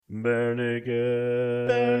Bare naked.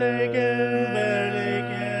 Bare naked. Bare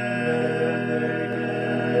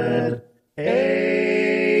naked.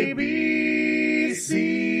 ABCs.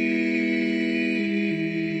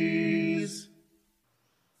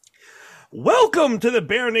 Welcome to the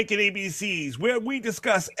Bare Naked ABCs, where we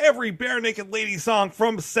discuss every Bare Naked Lady song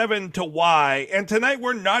from 7 to Y. And tonight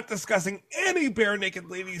we're not discussing any Bare Naked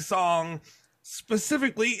Lady song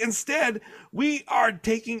specifically. Instead, we are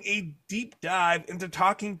taking a deep dive into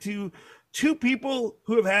talking to two people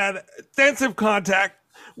who have had extensive contact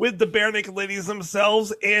with the Bare Naked Ladies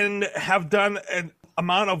themselves and have done an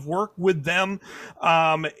amount of work with them.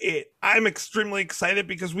 I'm extremely excited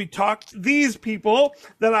because we talked these people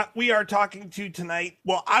that we are talking to tonight.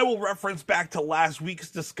 Well, I will reference back to last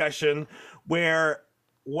week's discussion, where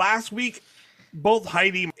last week both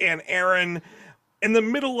Heidi and Aaron in the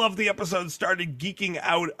middle of the episode started geeking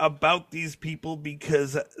out about these people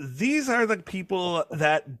because these are the people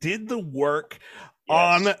that did the work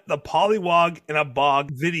on the Pollywog in a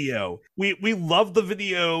Bog video. We love the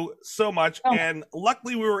video so much, and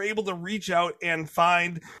luckily we were able to reach out and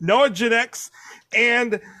find Noah Janex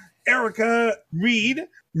and Erica Reed.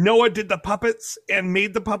 Noah did the puppets and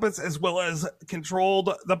made the puppets, as well as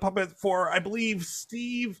controlled the puppet for, I believe,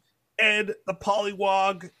 Steve, Ed, the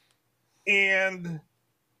Pollywog, and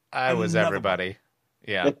I was everybody.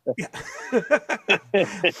 Yeah.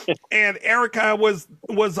 And Erica was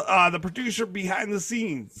the producer behind the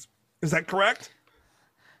scenes. Is that correct?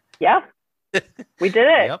 Yeah. We did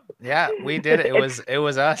it. Yep. Yeah, we did it. It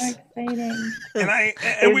was us. Exciting.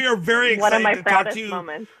 And we are very excited one of my to talk proudest to you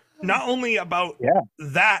moments. not only about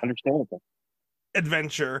that Understandable.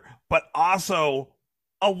 adventure, but also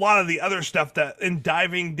a lot of the other stuff that in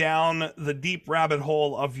diving down the deep rabbit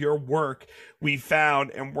hole of your work we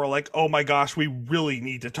found, and we're like, oh my gosh, we really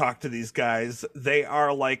need to talk to these guys. They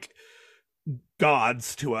are like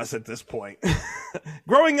gods to us at this point.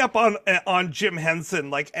 Growing up on Jim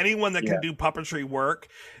Henson, like anyone that can do puppetry work,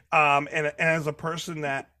 and as a person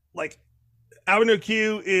that, like, Avenue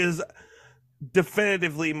Q is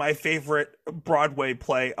definitively my favorite Broadway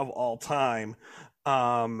play of all time.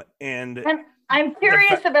 And I'm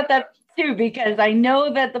curious about that too, because I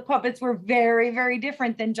know that the puppets were very, very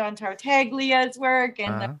different than John Tartaglia's work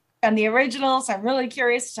and the original. So I'm really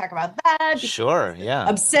curious to talk about that. Sure, yeah.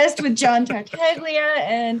 Obsessed with John Tartaglia,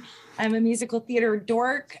 and I'm a musical theater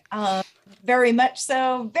dork, very much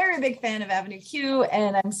so. Very big fan of Avenue Q,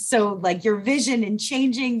 and I'm so like your vision in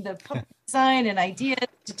changing the puppet design and ideas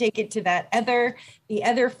to take it to the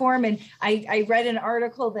other form. And I read an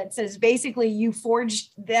article that says basically you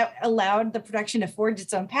that allowed the production to forge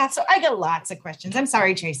its own path. So I got lots of questions. I'm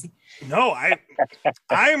sorry, Tracy. No, I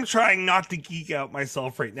am trying not to geek out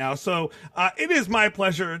myself right now. So it is my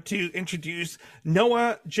pleasure to introduce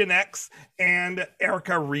Noah Janex and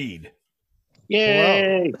Erica Reed.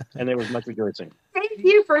 Yay! And there was much rejoicing. Thank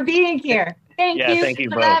you for being here. Thank you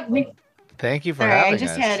both. having me. Thank you for Sorry, having I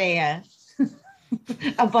just us. had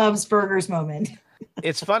a Bob's Burgers moment.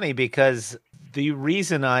 It's funny because the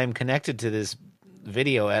reason I'm connected to this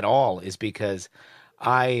video at all is because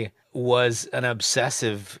I was an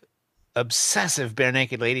obsessive Bare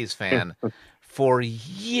Naked Ladies fan for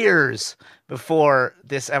years before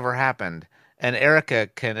this ever happened. And Erica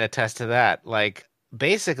can attest to that. Like,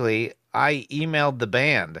 basically, I emailed the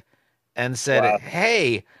band and said,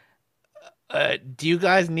 hey, do you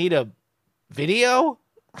guys need a video?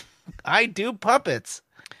 I do puppets.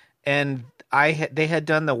 And they had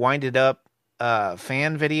done the Winded Up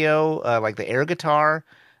fan video, like the air guitar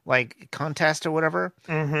like contest or whatever.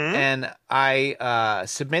 And I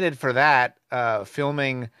submitted for that,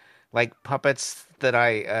 filming like puppets that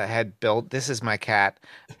I had built. This is my cat.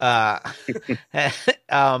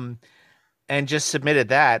 And just submitted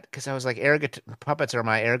that because I was like, puppets are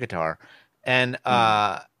my air guitar. And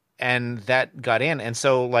that got in. And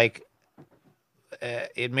so like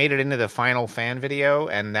it made it into the final fan video,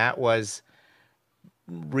 and that was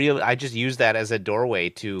real. I just used that as a doorway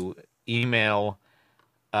to email.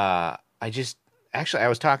 I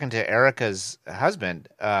was talking to Erica's husband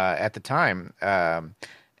at the time,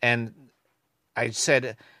 and I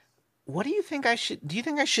said, "What do you think I should? Do you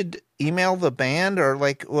think I should email the band or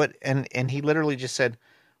like what?" And he literally just said,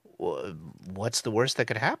 "What's the worst that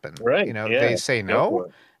could happen? Right? You know, they say no."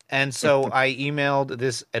 It. And so I emailed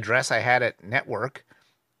this address I had at Network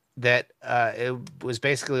that it was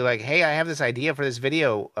basically like, hey, I have this idea for this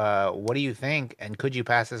video. What do you think? And could you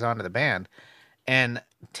pass this on to the band? And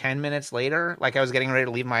 10 minutes later, like I was getting ready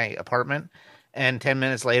to leave my apartment, and 10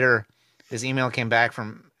 minutes later, this email came back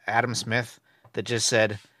from Adam Smith that just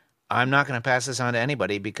said, I'm not going to pass this on to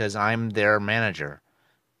anybody because I'm their manager.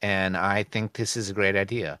 and I think this is a great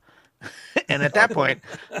idea. And at that point,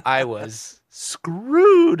 I was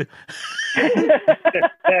screwed. Did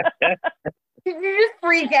you just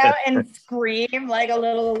freak out and scream like a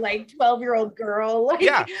little 12-year-old girl? Like,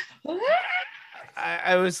 Yeah.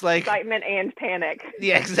 I was like, Excitement and panic.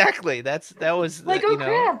 yeah, exactly. That was like, oh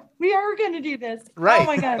crap, we are going to do this. Right. Oh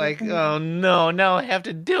my God. Like, oh no, I have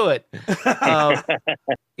to do it.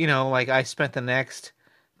 Like I spent the next,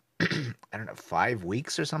 I don't know, 5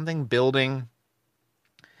 weeks or something building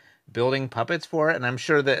puppets for it. And I'm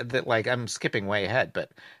sure that like I'm skipping way ahead,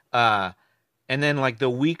 but, and then like the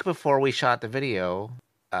week before we shot the video,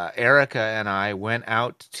 Erica and I went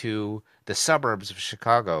out to the suburbs of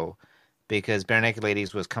Chicago because Bare Naked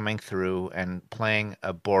Ladies was coming through and playing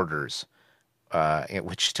a Borders,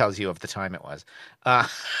 which tells you of the time it was.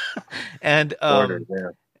 And Borders,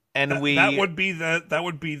 yeah. and we that would be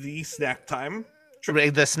the snack time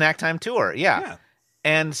trip. The snack time tour, yeah.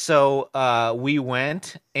 And so we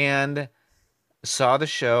went and saw the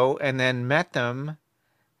show and then met them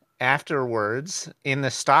afterwards in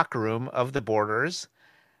the stock room of the Borders,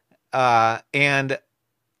 and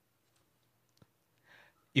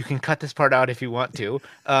you can cut this part out if you want to.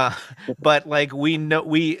 But like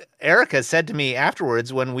Erica said to me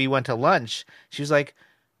afterwards when we went to lunch, she was like,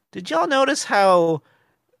 "Did y'all notice how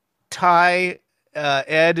Ty,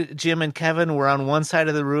 Ed, Jim, and Kevin were on one side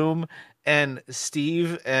of the room and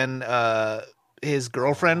Steve and his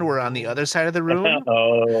girlfriend were on the other side of the room?"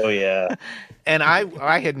 Oh yeah. And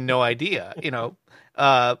I had no idea,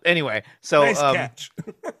 anyway, so nice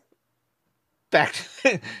catch.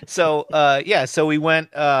 So we went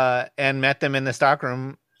and met them in the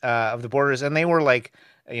stockroom of the Borders, and they were like,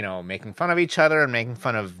 making fun of each other and making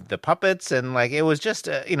fun of the puppets, and like it was just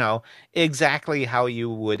exactly how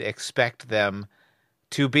you would expect them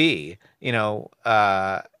to be, and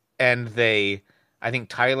I think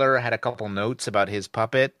Tyler had a couple notes about his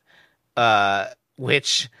puppet,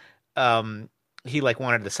 which he like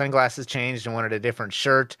wanted the sunglasses changed and wanted a different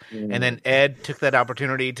shirt, and then Ed took that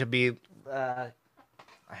opportunity to be. I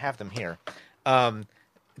have them here.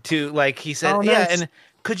 To like he said, Oh, yeah, nice. and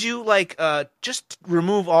could you like just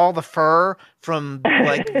remove all the fur from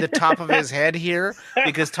like the top of his head here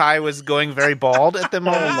because Ty was going very bald at the Oh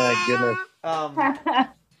moment. my goodness.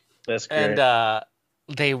 That's great. And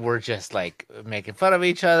they were just like making fun of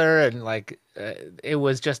each other, and like it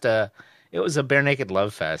was a bare naked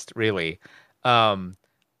love fest, really. And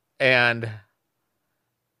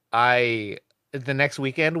the next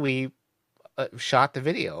weekend we shot the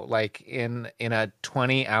video like in a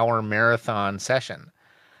 20-hour marathon session.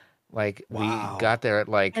 Like Wow. we got there at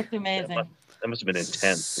like That's amazing. That must have been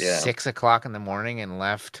intense. Yeah. 6:00 in the morning and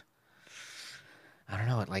left, I don't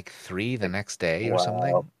know, at like 3 the next day or Wow.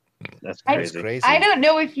 something. That's I- It's crazy. crazy. I don't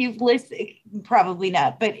know if you've listened, probably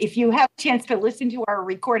not, but if you have a chance to listen to our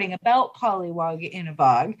recording about Pollywog in a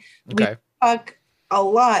Bog, Okay. talk a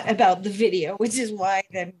lot about the video, which is why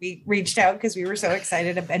then we reached out because we were so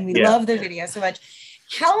excited and we Yeah. love the video so much.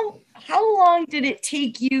 How long did it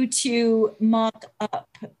take you to mock up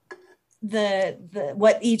the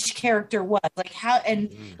what each character was? Like how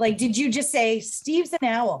and like did you just say Steve's an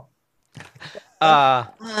owl?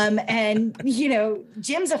 And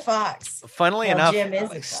Jim's a fox. Funnily Well, enough, Jim is a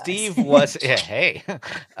fox. Steve was hey.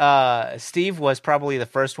 Steve was probably the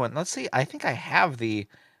first one. Let's see. I think I have the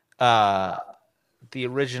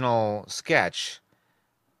original sketch.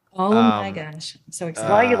 Oh my gosh. I'm so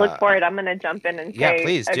excited. While you look for it, I'm going to jump in and say Yeah,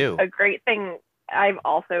 please do. a great thing. I've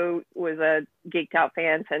also was a Geeked Out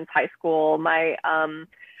fan since high school.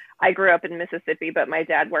 I grew up in Mississippi, but my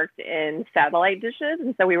dad worked in satellite dishes,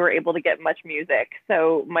 and so we were able to get much music.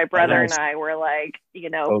 So my brother nice. and I were like,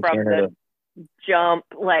 Oh, from Canada. the jump,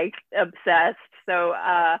 like obsessed. So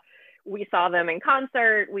we saw them in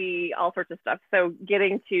concert, all sorts of stuff. So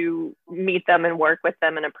getting to meet them and work with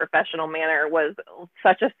them in a professional manner was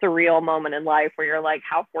such a surreal moment in life where you're like,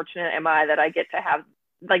 how fortunate am I that I get to have,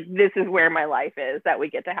 like, this is where my life is, that we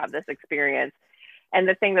get to have this experience. And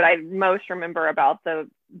the thing that I most remember about the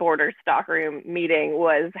Border stockroom meeting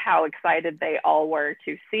was how excited they all were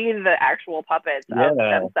to see the actual puppets of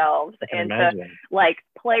themselves and to like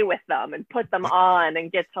play with them and put them on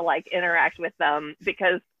and get to like interact with them,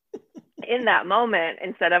 because in that moment,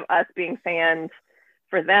 instead of us being fans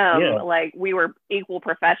for them, like we were equal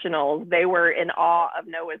professionals. They were in awe of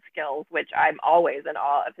Noah's skills, which I'm always in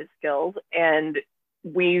awe of his skills. And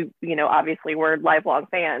we, obviously we're lifelong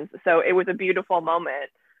fans. So it was a beautiful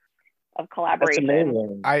moment of collaboration.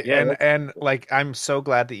 That's amazing. And like I'm so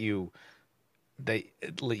glad that you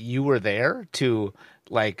were there to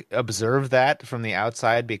like observe that from the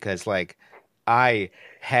outside, because like I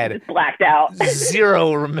had Just blacked out.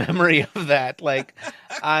 zero memory of that. Like,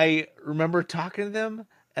 I remember talking to them,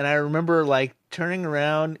 and I remember like turning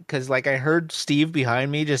around because like I heard Steve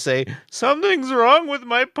behind me just say, "Something's wrong with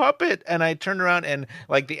my puppet," and I turned around and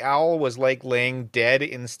like the owl was like laying dead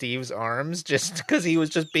in Steve's arms just because he was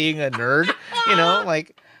just being a nerd, you know.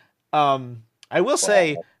 Like, I will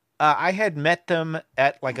say. I had met them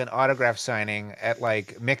at like an autograph signing at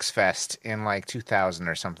like Mix Fest in like 2000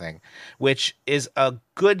 or something, which is a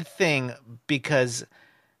good thing because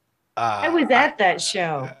I was at that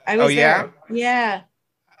show. I oh was yeah? there. Yeah.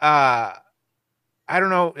 I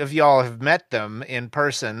don't know if y'all have met them in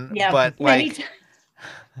person, Yeah. but Many like times.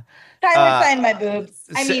 Tyler signed my boobs.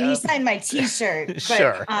 I so- mean, he signed my T-shirt, but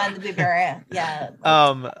Sure. on the boob area. Yeah.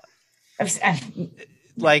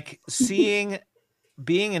 Like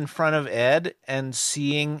being in front of Ed and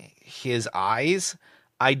seeing his eyes,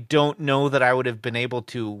 I don't know that I would have been able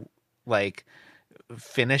to like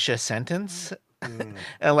finish a sentence. And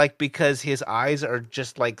like because his eyes are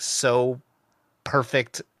just like so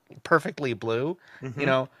perfectly blue, you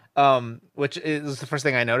know, which is the first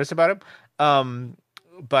thing I noticed about him.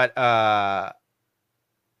 But I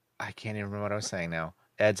can't even remember what I was saying now.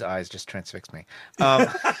 Ed's eyes just transfixed me.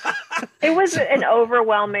 It was an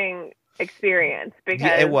overwhelming experience because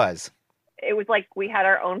yeah, it was like we had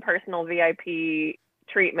our own personal VIP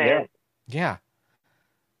treatment, yeah,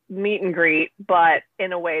 meet and greet, but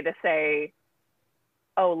in a way to say,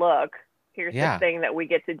 oh look, here's this thing that we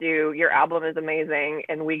get to do. Your album is amazing,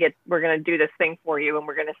 and we're going to do this thing for you, and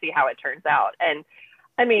we're going to see how it turns out. And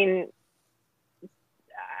I mean,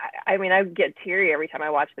 I get teary every time I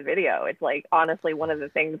watch the video. It's like honestly one of the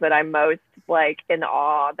things that I'm most like in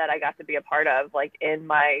awe that I got to be a part of, like in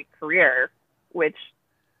my career, which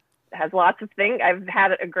has lots of things. I've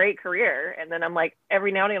had a great career, and then I'm like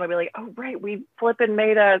every now and then I'll be like, oh right, we flipping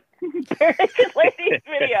made a Bare Naked Ladies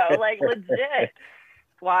video, like legit.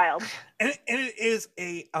 Wild. And it is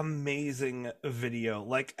a amazing video.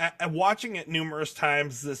 Like watching it numerous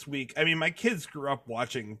times this week. I mean, my kids grew up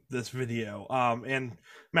watching this video. And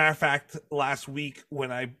matter of fact, last week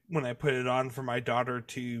when I put it on for my daughter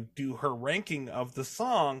to do her ranking of the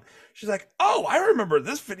song, she's like, "Oh, I remember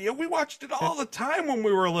this video. We watched it all the time when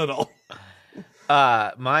we were little."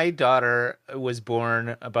 My daughter was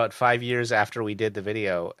born about 5 years after we did the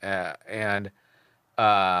video, and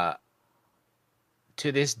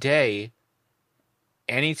to this day,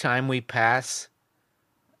 anytime we pass,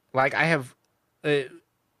 like I have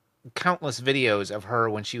countless videos of her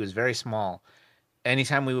when she was very small.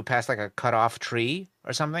 Anytime we would pass like a cut off tree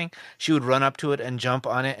or something, she would run up to it and jump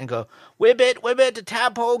on it and go, whip it, to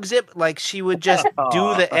tadpole zip. Like she would just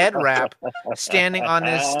do the Ed rap standing on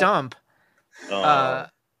this stump.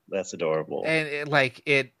 That's adorable. And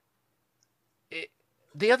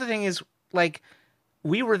the other thing is like,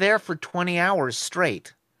 we were there for 20 hours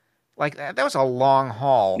straight. Like that was a long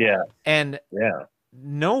haul. Yeah. And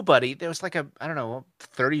nobody, there was like a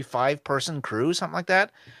 35 person crew, something like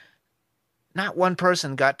that. Not one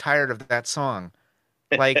person got tired of that song,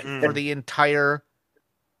 like for the entire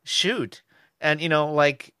shoot. And,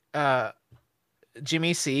 like,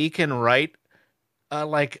 Jimmy C can write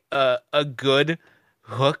like a good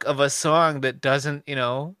hook of a song that doesn't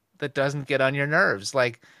get on your nerves.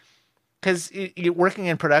 Like, because you're working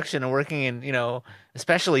in production and working in,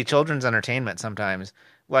 especially children's entertainment sometimes,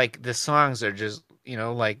 like the songs are just,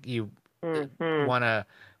 like you want to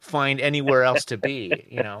find anywhere else to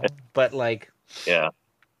be, but like,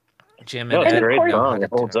 Jim and it's a Ed great song. It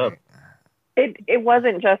holds up. It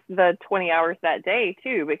wasn't just the 20 hours that day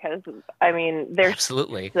too, because I mean, there's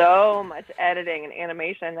absolutely so much editing and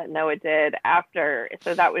animation that Noah did after.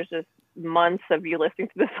 So that was just months of you listening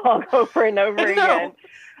to the song over and over again.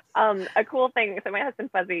 A cool thing. So my husband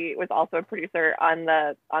Fuzzy was also a producer on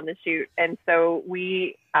the shoot, and so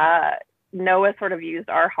we Noah sort of used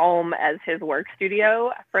our home as his work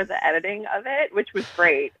studio for the editing of it, which was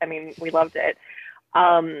great. I mean, we loved it.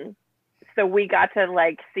 So we got to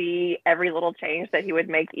like see every little change that he would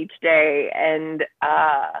make each day, and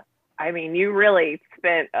I mean, you really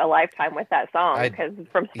spent a lifetime with that song because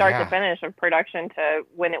from start to finish of production to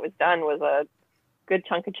when it was done was a good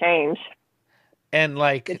chunk of change. And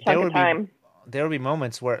like there would be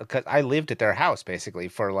moments where, because I lived at their house basically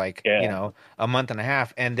for like a month and a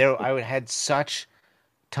half, and I had such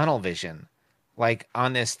tunnel vision, like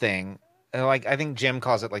on this thing, like I think Jim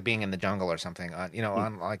calls it like being in the jungle or something.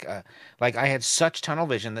 On like I had such tunnel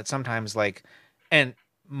vision that sometimes like, and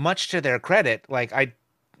much to their credit, like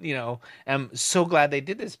am so glad they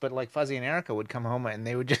did this. But like Fuzzy and Erica would come home and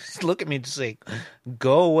they would just look at me and just like,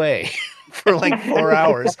 go away for like 4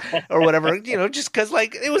 hours or whatever, just because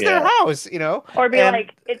like it was their house, Or be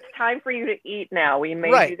like, it's time for you to eat now. We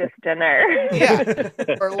made you this dinner. Yeah.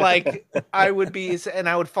 Or like I would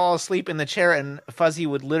fall asleep in the chair and Fuzzy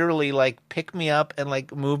would literally like pick me up and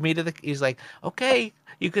like move me he's like, okay,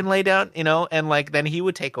 you can lay down, and like then he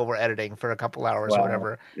would take over editing for a couple hours or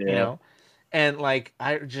whatever, and like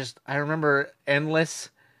I remember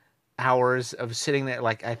endless hours of sitting there.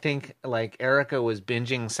 Like I think like Erica was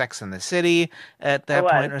binging Sex and the City at that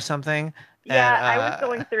point or something. Yeah, I was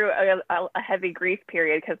going through a heavy grief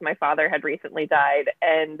period because my father had recently died,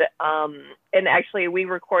 and actually we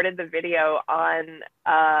recorded the video on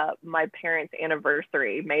my parents'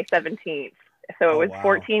 anniversary, May 17th. So it was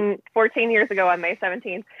 14 years ago on May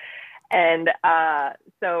 17th, and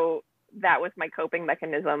so that was my coping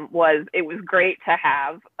mechanism. It was great to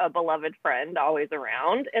have a beloved friend always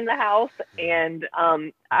around in the house, and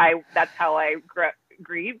that's how I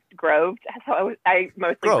groved. So I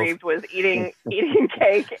mostly grieved was eating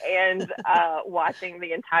cake and watching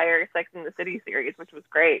the entire Sex and the City series, which was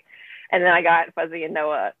great. And then I got Fuzzy and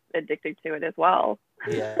Noah addicted to it as well.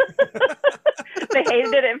 Yeah. They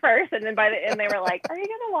hated it at first, and then by the end they were like, "Are you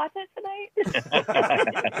gonna watch it tonight?"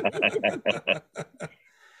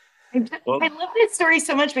 I love this story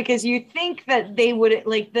so much because you think that they would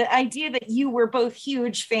like the idea that you were both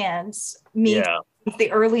huge fans,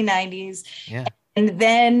 the early 90s. Yeah. And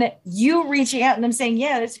then you reaching out and them saying,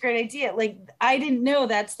 yeah, that's a great idea. Like, I didn't know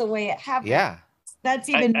that's the way it happened. Yeah. That's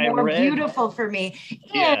even more beautiful for me.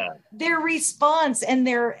 And their response and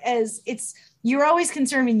you're always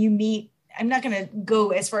concerned when you meet, I'm not going to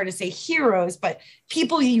go as far to say heroes, but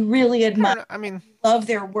people you really admire, love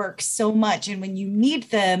their work so much. And when you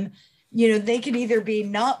meet them, they can either be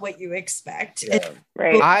not what you expect.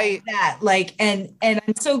 Right. And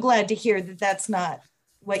I'm so glad to hear that that's not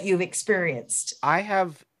what you've experienced. I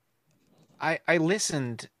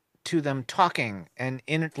listened to them talking and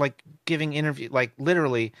giving interview, like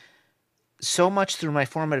literally so much through my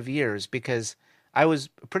formative years because I was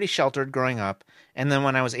pretty sheltered growing up. And then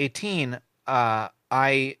when I was 18,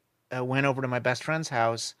 I went over to my best friend's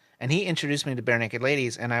house and he introduced me to Bare Naked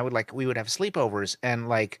Ladies, and we would have sleepovers, and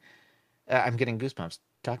like, I'm getting goosebumps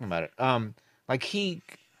talking about it. Like he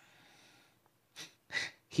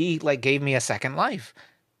like gave me a second life,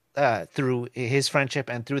 through his friendship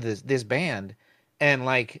and through this band. And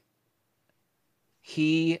like,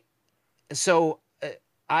 I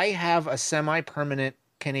have a semi-permanent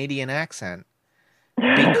Canadian accent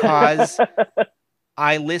because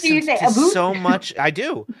I listen to so much. I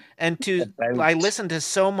do. And I listen to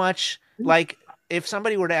so much. Like, if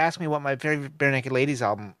somebody were to ask me what my favorite Bare Naked Ladies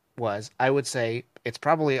album was, I would say it's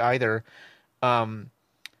probably either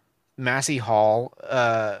Massey Hall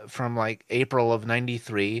from like April of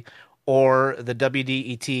 '93, or the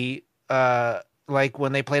WDET like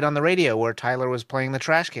when they played on the radio where Tyler was playing the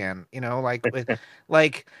trash can, like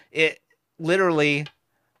like it literally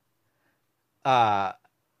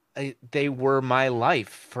they were my life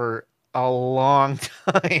for a long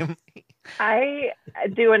time. I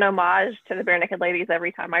do an homage to the Bare Naked Ladies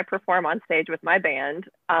every time I perform on stage with my band,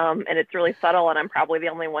 and it's really subtle, and I'm probably the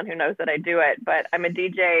only one who knows that I do it, but I'm a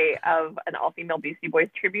DJ of an all-female Beastie Boys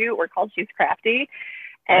tribute. We're called She's Crafty,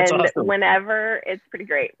 and awesome. Whenever, it's pretty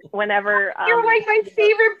great. Whenever you're like my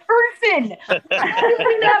favorite person.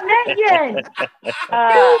 We're not met yet.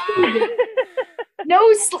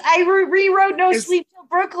 I rewrote No Sleep Till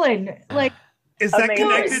Brooklyn. Like, is that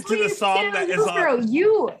connected to the song that is on?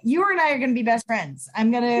 You and I are going to be best friends.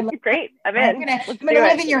 I'm going to great. I'm going to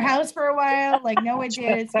live in your house for a while. Like, no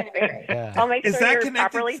idea. It's going to be great. Yeah. I'll make sure you're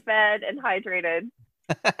properly fed and hydrated.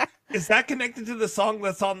 Is that connected to the song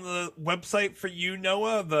that's on the website for you,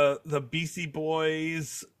 Noah? The Beastie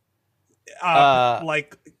Boys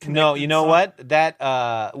no, you know what?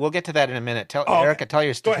 That we'll get to that in a minute. Erica, tell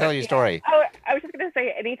your story. Oh, I was just gonna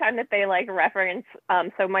say, anytime that they like reference,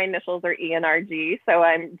 so my initials are ENRG, so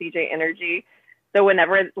I'm DJ Energy. So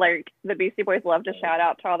whenever like the Beastie Boys love to shout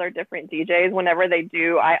out to all their different DJs, whenever they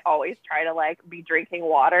do, I always try to like be drinking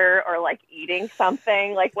water or like eating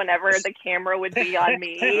something, like whenever the camera would be on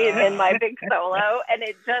me in my big solo, and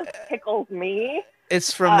it just tickles me.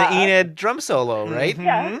 It's from the Enid drum solo, right?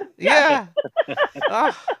 Mm-hmm. Yeah.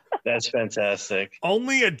 Oh. That's fantastic.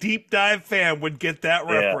 Only a deep dive fan would get that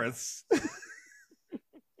reference.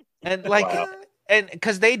 And like, and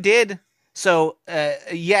because they did. So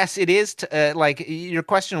yes, it is. Like your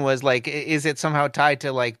question was like, is it somehow tied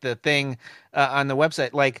to like the thing on the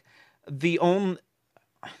website? Like the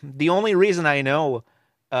only reason I know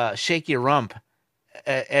 "Shake Your Rump"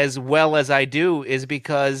 as well as I do is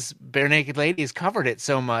because Bare Naked Ladies covered it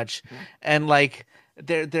so much, and like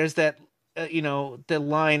there's that the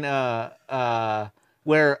line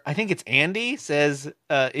where I think it's Andy says,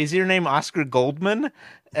 "Is your name Oscar Goldman?"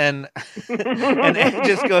 and and Ed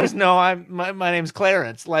just goes, "No, my name's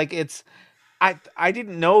Clarence." Like it's. I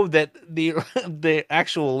didn't know that the the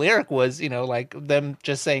actual lyric was like them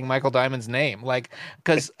just saying Michael Diamond's name, like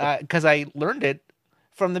because I learned it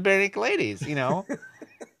from the Bare Naked Ladies,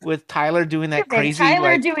 with Tyler doing that crazy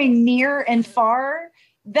Tyler like doing near and far.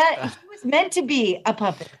 That he was meant to be a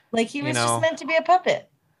puppet. Like he was just meant to be a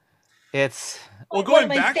puppet. it's Well, One going of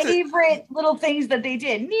my back to favorite little things that they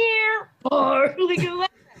did. Near, far, like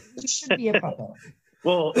he should be a puppet.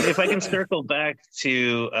 Well, if I can circle back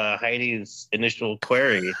to Heidi's initial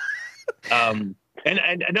query, and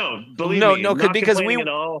no, believe me, no, not because complaining at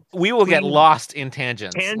all. we will get Please, lost in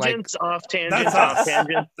tangents. Tangents off tangents that's off us.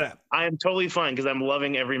 tangents. That- I am totally fine because I'm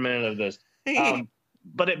loving every minute of this.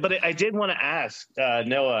 But I did want to ask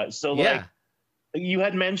Noah. So like you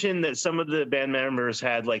had mentioned that some of the band members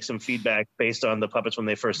had like some feedback based on the puppets when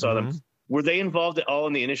they first saw them. Were they involved at all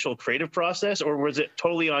in the initial creative process, or was it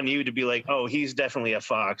totally on you to be like, oh, he's definitely a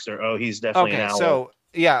fox, or oh, he's definitely an owl? So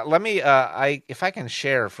yeah, let me if I can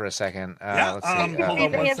share for a second. Let's see. hold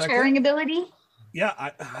on They one have second. sharing ability. Yeah,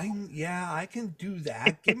 I can do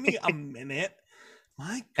that. Give me a minute.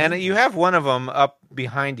 My and goodness. you have one of them up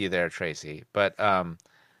behind you there, Tracy. But oh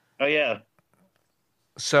yeah.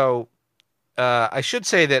 So I should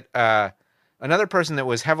say that another person that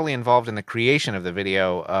was heavily involved in the creation of the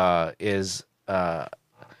video is one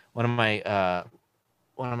of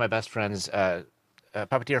my best friends, a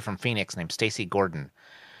puppeteer from Phoenix named Stacy Gordon,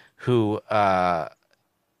 who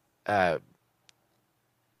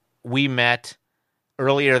we met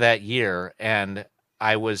earlier that year, and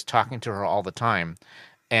I was talking to her all the time,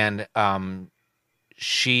 and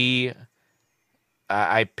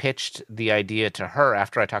I pitched the idea to her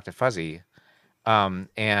after I talked to Fuzzy,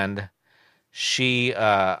 and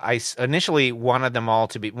I initially wanted them all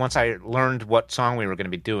to be, once I learned what song we were going to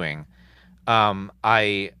be doing,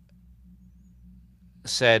 I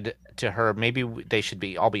said to her maybe they should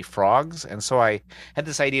all be frogs, and so I had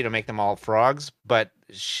this idea to make them all frogs, but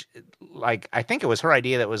I think it was her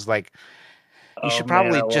idea that was like, you should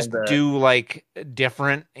probably just do like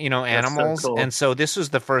different, animals. So cool. And so this was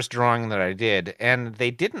the first drawing that I did, and they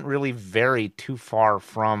didn't really vary too far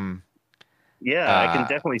from. Yeah, I can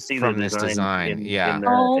definitely see from this design.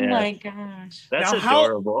 My gosh, that's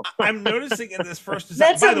adorable. I'm noticing in this first design.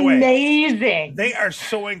 That's by the way, amazing. They are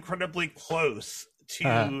so incredibly close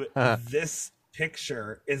to this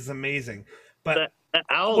picture. Is amazing, but. The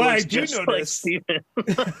owl what looks I do just notice, like Steven.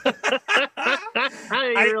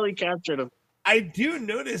 I really captured him. I do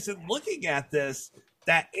notice in looking at this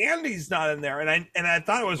that Andy's not in there, and I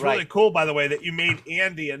thought it was really cool, by the way, that you made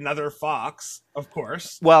Andy another fox, of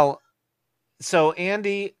course. Well, so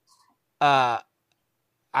Andy, in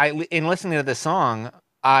listening to the song,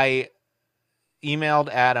 I emailed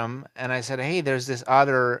Adam and I said, "Hey, there's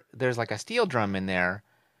like a steel drum in there.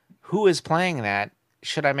 Who is playing that?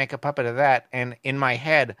 Should I make a puppet of that?" And in my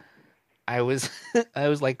head, I was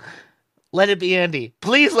like, "Let it be Andy.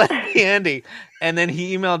 Please let it be Andy." And then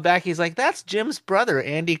he emailed back. He's like, "That's Jim's brother,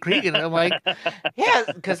 Andy Cregan." And I'm like, "Yeah,"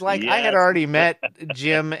 because I had already met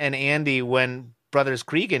Jim and Andy when Brothers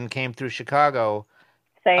Cregan came through Chicago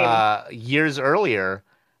years earlier.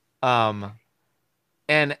 And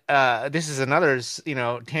this is another,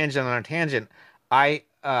 tangent on a tangent. I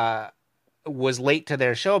was late to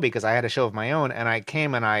their show because I had a show of my own, and I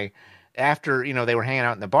came and after they were hanging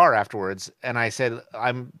out in the bar afterwards, and I said,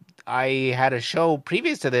 I had a show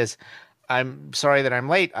previous to this. I'm sorry that I'm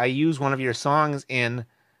late. I used one of your songs in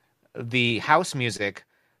the house music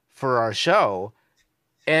for our show,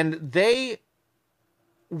 and they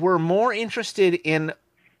were more interested in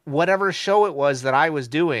whatever show it was that I was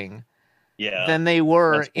doing than they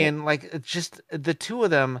were in like just the two of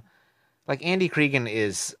them. Like Andy Cregan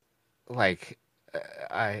is like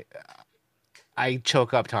I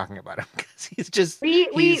choke up talking about him because he's just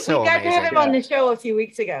we so got amazing. to have him on the show a few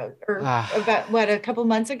weeks ago, or about a couple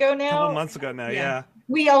months ago now. A couple months ago now, yeah.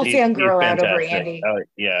 We all fangirl out over Andy. Oh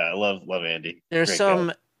yeah, I love Andy. There's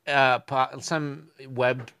Great some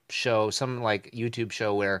web show, some like YouTube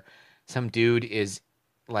show where some dude is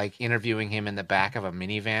like interviewing him in the back of a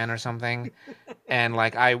minivan or something, and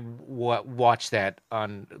like I watch that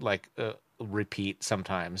on like repeat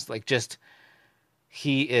sometimes. Like just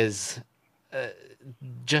he is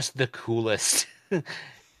just the coolest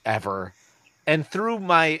ever. And through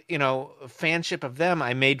my fanship of them,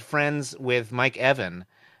 I made friends with Mike Evan,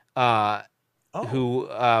 who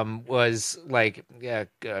was like a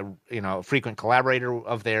frequent collaborator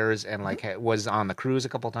of theirs, and like was on the cruise a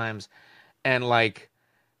couple times, and like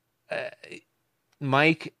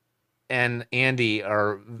Mike and Andy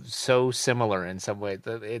are so similar in some way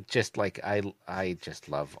that it just like I just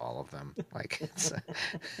love all of them. Like,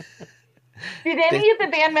 did any of the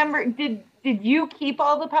band members did you keep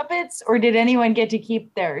all the puppets, or did anyone get to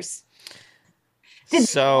keep theirs? Did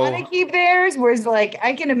they want to keep theirs? Whereas, like,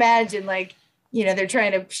 I can imagine, like, they're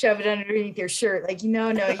trying to shove it underneath your shirt. Like, no,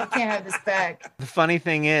 you can't have this back. The funny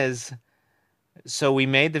thing is, so we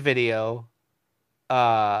made the video.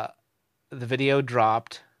 The video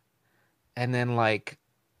dropped. And then, like,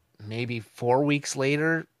 maybe 4 weeks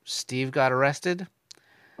later, Steve got arrested.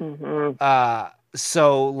 Mm-hmm.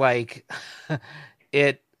 So, like,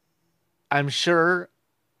 I'm sure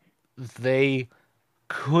they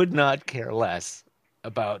could not care less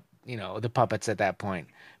about, the puppets at that point.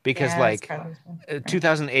 Because,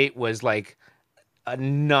 2008 was, like,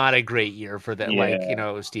 not a great year for that.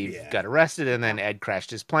 Yeah. Like, Steve got arrested, and then Ed crashed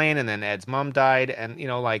his plane, and then Ed's mom died. And,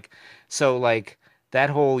 so, like, that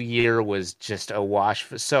whole year was just a wash.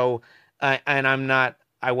 So, and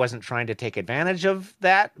I wasn't trying to take advantage of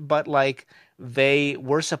that, but like they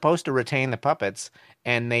were supposed to retain the puppets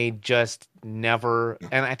and they just never,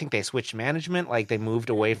 and I think they switched management, like they moved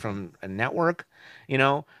away from a network,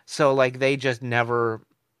 so like they just never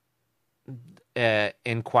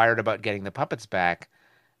inquired about getting the puppets back.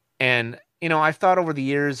 And, I've thought over the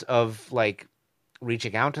years of like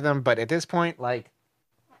reaching out to them, but at this point, like,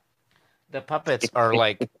 the puppets are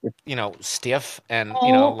like, stiff and, like.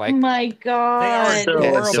 Oh my God. They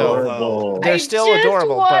are adorable. They're still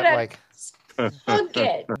adorable, but like. Hug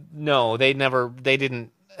it. No, they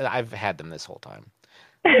didn't. I've had them this whole time.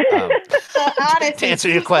 Honestly, to answer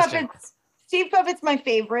your question. Steve Puppet's my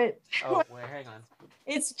favorite. Oh, wait, hang on.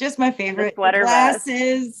 It's just my favorite. The sweater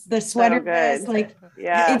glasses, the sweater vest, like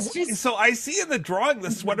it's just. So I see in the drawing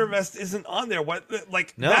the sweater vest isn't on there. What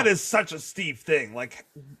that is such a Steve thing. Like,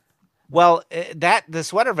 well, the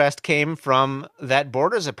sweater vest came from that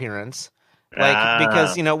Borders appearance. Like,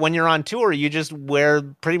 because, when you're on tour, you just wear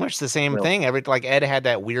pretty much the same thing. Like Ed had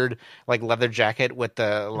that weird, like, leather jacket with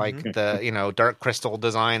the, like, the, dark crystal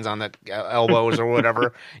designs on the elbows or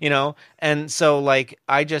whatever, And so, like,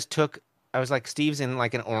 I was like, Steve's in,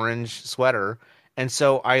 like, an orange sweater. And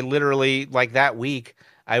so I literally, like, that week,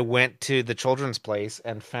 I went to the children's place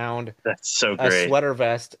and found That's so great. a sweater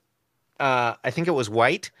vest. I think it was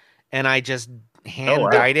white. And I just hand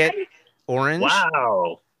dyed it orange.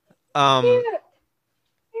 Wow.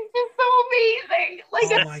 It's just so amazing. Like,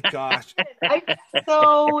 oh my gosh. I'm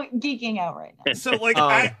so geeking out right now. So like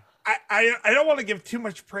I don't want to give too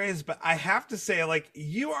much praise, but I have to say, like,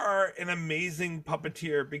 you are an amazing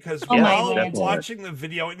puppeteer because while watching the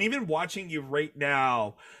video and even watching you right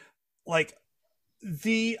now, like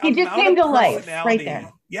the he just came to life right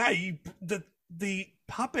there. Yeah, the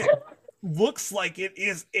puppet looks like it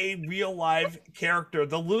is a real live character.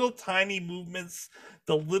 The little tiny movements,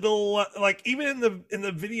 the little like even in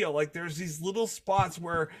the video, like there's these little spots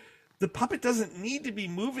where the puppet doesn't need to be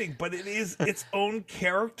moving, but it is its own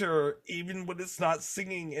character even when it's not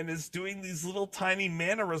singing, and is doing these little tiny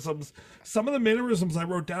mannerisms. Some of the mannerisms I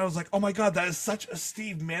wrote down, I was like, oh my God, that is such a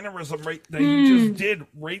Steve mannerism that you just did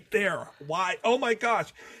right there. Why? Oh my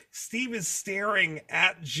gosh. Steve is staring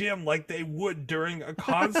at Jim like they would during a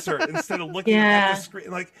concert instead of looking at the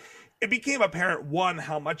screen. Like, it became apparent, one,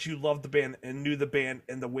 how much you loved the band and knew the band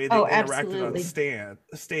and the way they interacted on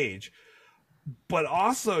stage. But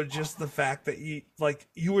also just the fact that you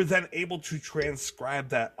were then able to transcribe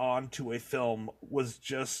that onto a film was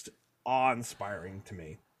just awe-inspiring to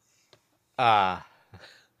me.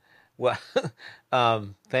 Well,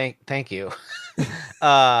 thank you.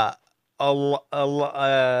 A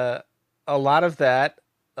lot of that,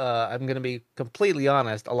 I'm going to be completely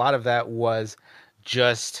honest, a lot of that was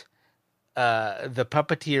just the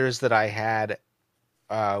puppeteers that I had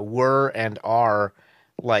were and are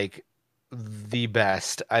like the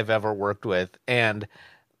best I've ever worked with. And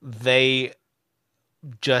they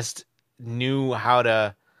just knew how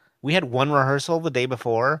to... We had one rehearsal the day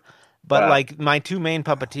before, but like my two main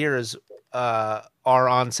puppeteers are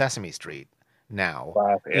on Sesame Street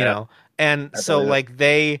now, and so like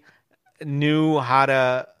they knew how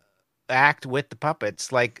to act with the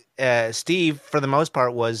puppets. Like Steve, for the most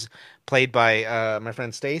part, was played by my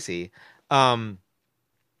friend Stacy. And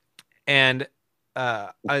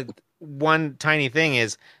one tiny thing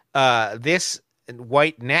is this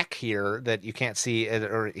white neck here that you can't see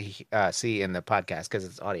or see in the podcast because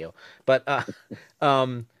it's audio, but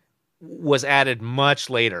was added much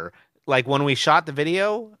later. Like when we shot the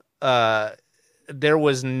video, there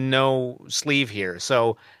was no sleeve here.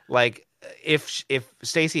 So like if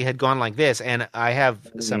Stacy had gone like this, and I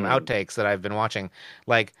have some outtakes that I've been watching,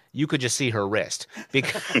 like you could just see her wrist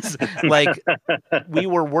because like we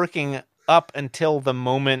were working up until the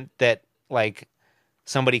moment that like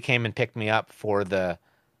somebody came and picked me up for the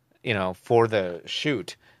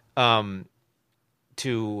shoot. My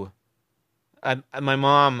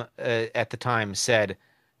mom at the time said,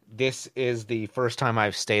 "This is the first time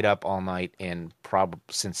I've stayed up all night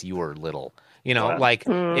since you were little." Wow. Like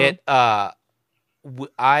it.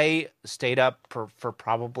 I stayed up for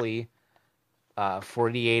probably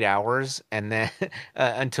 48 hours, and then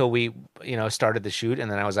until we started the shoot,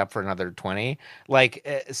 and then I was up for another 20.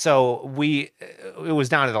 So it was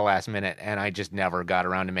down to the last minute, and I just never got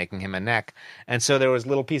around to making him a neck. And so there was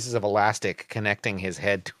little pieces of elastic connecting his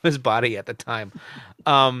head to his body at the time.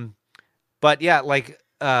 But yeah, like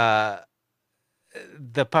the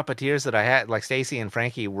puppeteers that I had, like Stacy and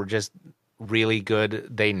Frankie, were just really good.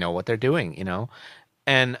 They know what they're doing,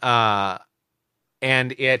 and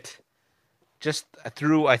it just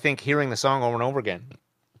through, I think, hearing the song over and over again,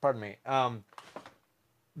 pardon me,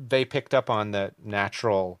 they picked up on the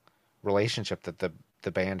natural relationship that the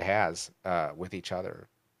band has with each other.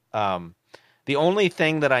 The only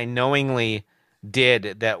thing that I knowingly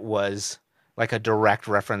did that was like a direct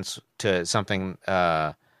reference to something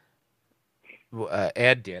Ed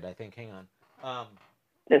did, I think. Hang on.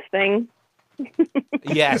 This thing.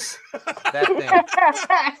 Yes, that thing.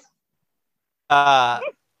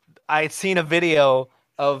 I had seen a video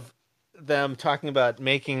of them talking about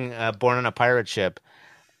making Born on a Pirate Ship,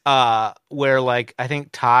 where like I think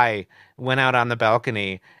Ty went out on the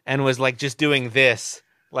balcony and was like just doing this,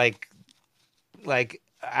 like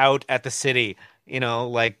out at the city,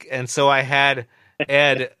 and so I had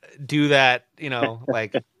Ed do that,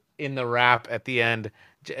 like in the rap at the end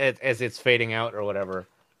as it's fading out or whatever.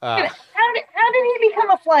 How did he become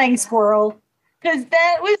a flying squirrel? Because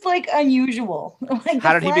that was like unusual. Like,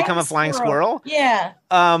 how did he become a flying squirrel? Yeah.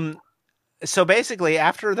 So basically,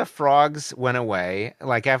 after the frogs went away,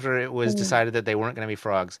 like after it was decided that they weren't going to be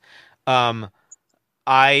frogs,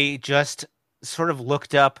 I just sort of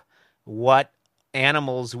looked up what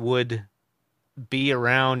animals would be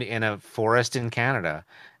around in a forest in Canada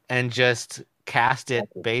and just cast it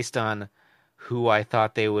based on who I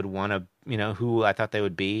thought they would want to, who I thought they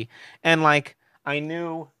would be. And like, I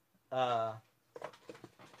knew, let's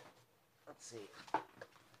see,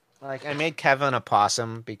 like I made Kevin a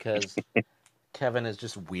possum because Kevin is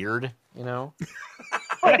just weird,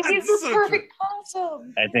 Like, he's the perfect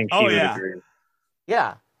possum. I think he would agree.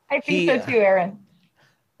 Yeah. I think so too, Aaron.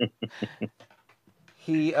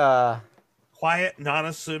 He, quiet,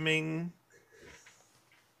 non-assuming.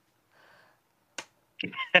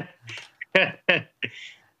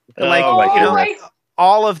 Like, right.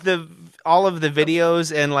 all of the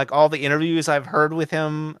videos and like all the interviews I've heard with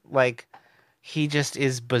him, like he just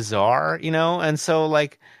is bizarre, and so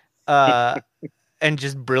like, and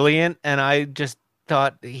just brilliant. And I just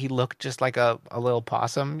thought he looked just like a little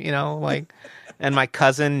possum, like, and my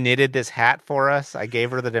cousin knitted this hat for us. I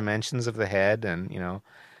gave her the dimensions of the head and,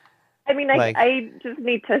 I mean, I just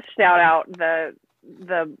need to shout out the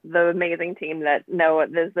amazing team that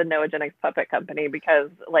there's the Noagenics Puppet Company, because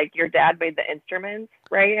like your dad made the instruments,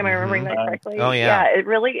 right? Am I remembering that correctly? Oh yeah. Yeah, it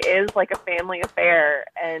really is like a family affair,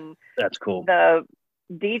 and that's cool. The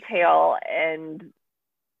detail and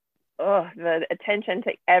the attention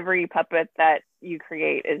to every puppet that you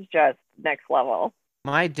create is just next level.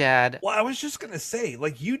 My dad... Well, I was just going to say,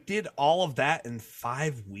 like, you did all of that in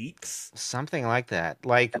 5 weeks? Something like that.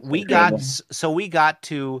 Like, we got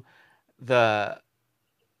to the...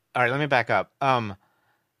 All right, let me back up.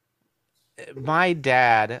 My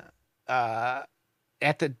dad, at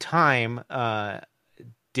the time,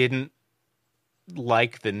 didn't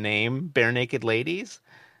like the name Bare Naked Ladies.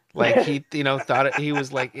 Like, he, thought it, he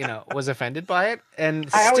was like, was offended by it. And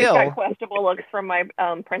I always still got questionable looks from my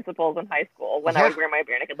principals in high school when I would wear my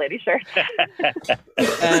Bare Naked Lady shirt.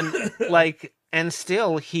 and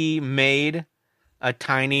still he made a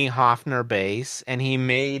tiny Hofner bass, and he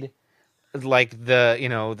made like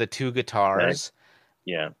the two guitars.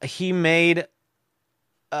 Yeah. He made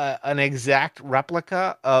an exact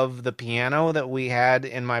replica of the piano that we had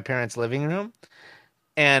in my parents' living room.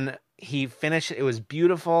 And he finished it. It was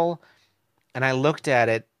beautiful. And I looked at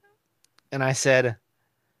it and I said,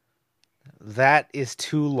 that is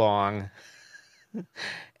too long.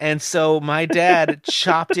 And so my dad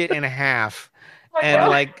chopped it in half and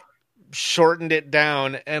like shortened it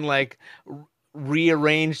down and like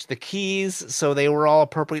rearranged the keys so they were all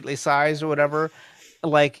appropriately sized or whatever.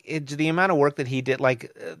 like the amount of work that he did,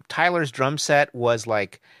 like Tyler's drum set was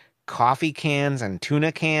like coffee cans and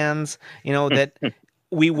tuna cans, that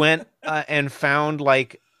we went and found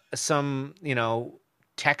like some,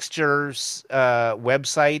 textures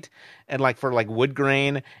website and like for like wood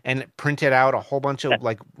grain and printed out a whole bunch of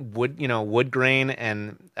like wood grain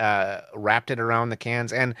and wrapped it around the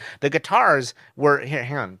cans. And the guitars were here,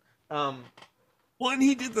 hang on. Well, and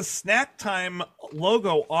he did the Snack Time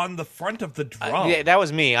logo on the front of the drum. Yeah, that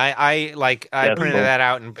was me. I printed cool. that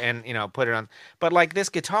out and put it on. But like this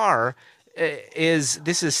guitar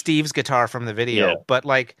this is Steve's guitar from the video, but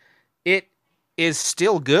like it is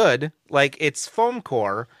still good. Like it's foam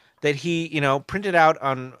core that he printed out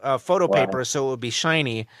on photo paper so it would be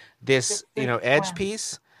shiny. This edge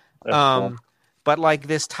piece, Cool. but like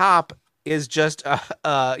this top is just a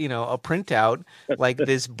printout. Like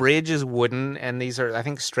this bridge is wooden, and these are I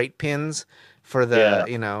think straight pins for the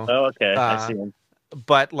Oh, okay. I see them.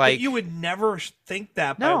 But like but you would never think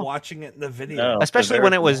that by watching it in the video. No. especially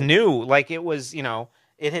when it was new, like it was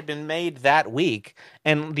it had been made that week,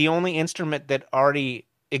 and the only instrument that already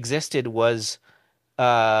existed was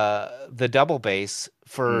the double bass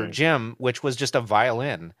for Jim, which was just a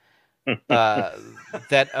violin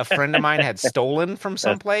that a friend of mine had stolen from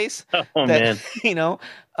someplace. Oh, man.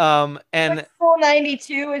 And Full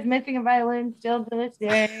 92 is missing a violin still to this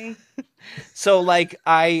day. so like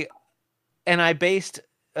I based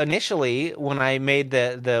initially when I made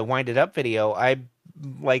the Wind It Up video, I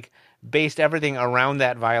like based everything around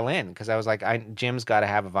that violin because I was like, Jim's got to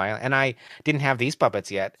have a violin, and I didn't have these puppets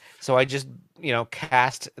yet, so I just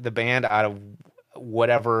cast the band out of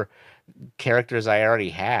whatever characters I already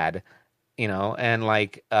had, and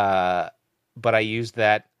like but I used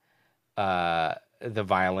that the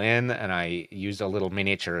violin, and I used a little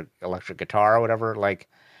miniature electric guitar or whatever, like.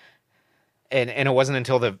 And it wasn't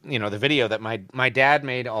until the video that my dad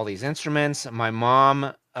made all these instruments. My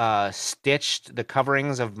mom stitched the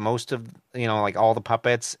coverings of most of like all the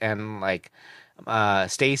puppets, and like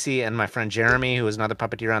Stacy and my friend Jeremy, who was another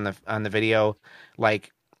puppeteer on the video,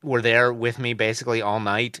 like were there with me basically all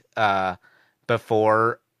night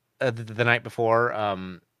before the night before,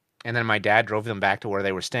 and then my dad drove them back to where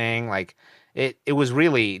they were staying. Like it was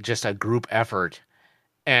really just a group effort,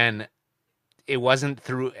 and it wasn't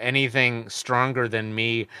through anything stronger than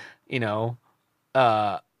me,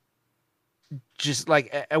 just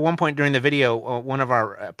like at one point during the video, one of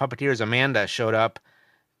our puppeteers, Amanda, showed up,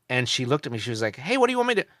 and she looked at me. She was like, "Hey, what do you want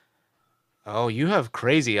me to?" "Oh, you have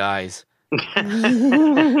crazy eyes." and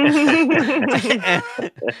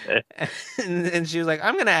she was like,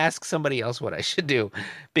 "I'm going to ask somebody else what I should do,"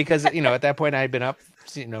 because at that point I had been up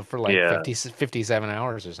for like 57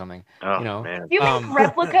 hours or something. Man. You make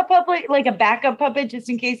replica puppet, like a backup puppet, just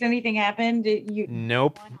in case anything happened.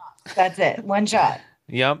 Nope. That's it. One shot.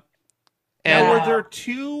 Yep. And Wow.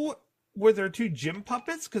 were there two Jim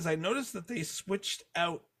puppets? Because I noticed that they switched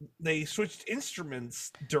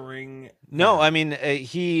instruments during. No, I mean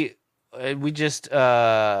we just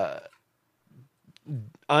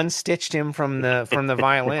unstitched him from the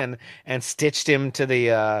violin and stitched him to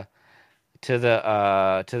the little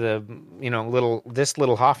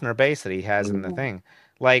Hofner bass that he has in the thing.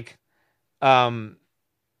 Like so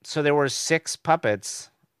there were 6 puppets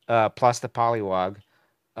plus the Pollywog.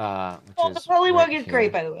 The Pollywog is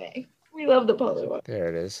great, by the way. We love the Pollywog. There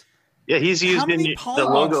it is. Yeah, he's used in many the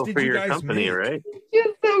logo Pollywogs for did you your guys company, make? right?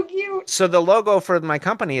 It's so cute. So the logo for my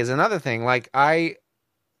company is another thing. Like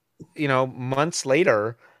months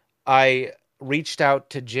later, I reached out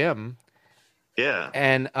to Jim. Yeah.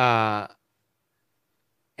 And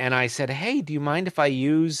I said, "Hey, do you mind if I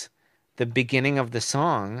use the beginning of the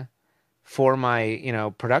song for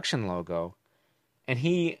my, production logo?" And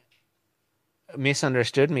he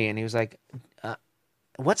misunderstood me, and he was like,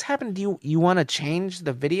 "What's happened? Do you want to change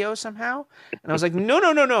the video somehow?" And I was like,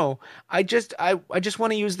 "No. I just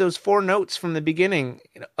want to use those 4 notes from the beginning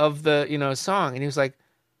of the, song." And he was like,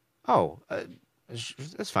 "Oh,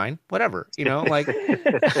 that's fine. Whatever." Like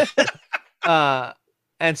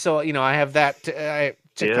and so, I have that to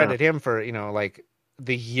credit him for, like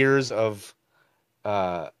the years of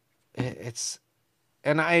it's.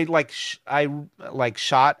 And I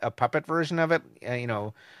shot a puppet version of it,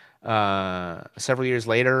 several years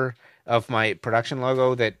later of my production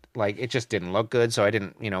logo that like it just didn't look good, so I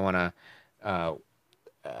didn't want to.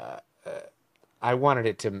 I wanted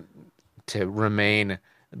it to remain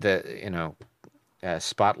the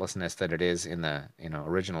spotlessness that it is in the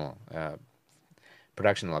original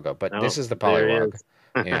production logo. But this is the Pollywog,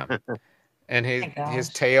 yeah. And his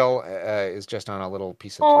tail is just on a little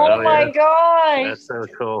piece of Oh thread. my gosh. That's so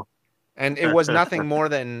cool. And it was nothing more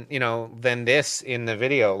than, than this in the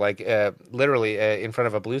video, like literally in front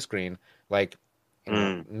of a blue screen, like,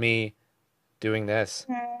 me doing this.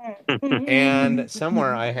 And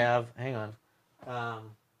somewhere I have, hang on.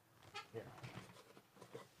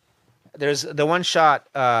 There's the one shot,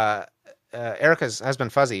 Erica's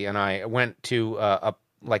husband Fuzzy and I went to a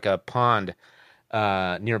pond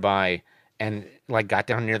nearby and like got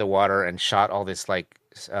down near the water and shot all this like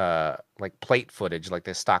plate footage, like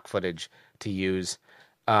this stock footage to use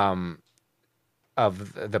of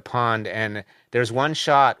the pond. And there's one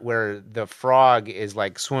shot where the frog is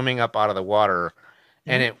like swimming up out of the water,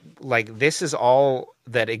 and it like this is all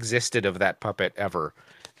that existed of that puppet ever.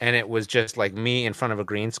 And it was just like me in front of a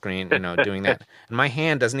green screen, doing that. And my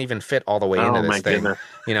hand doesn't even fit all the way into this thing,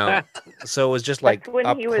 So it was just like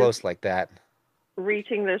up close like that.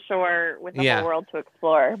 Reaching the shore with the whole world to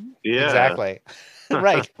explore. Yeah, exactly.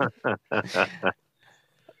 Right.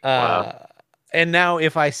 Wow. And now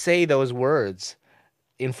if I say those words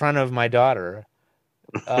in front of my daughter,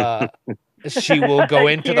 she will go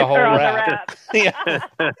into the whole rap. Yeah.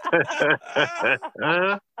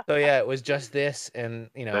 So yeah, it was just this, and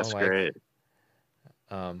that's like, great.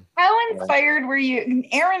 How inspired were you?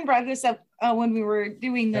 Aaron brought this up when we were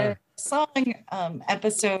doing the song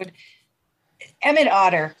episode. Emmett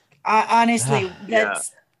Otter. Honestly,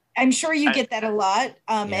 that's. I'm sure you get that a lot.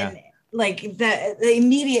 And like the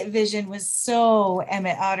immediate vision was so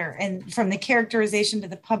Emmett Otter, and from the characterization to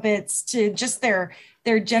the puppets to just their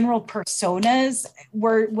general personas.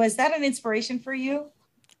 Was that an inspiration for you?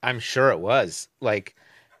 I'm sure it was. Like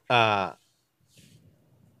the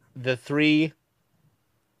three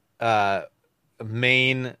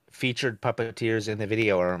main featured puppeteers in the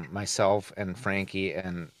video are myself and Frankie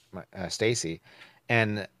and Stacy,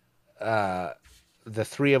 and the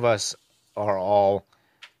three of us are all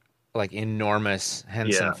like enormous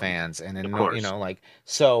Henson fans, and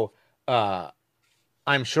so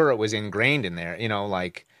I'm sure it was ingrained in there,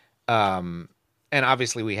 and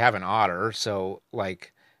obviously we have an otter, so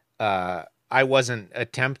like I wasn't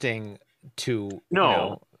attempting to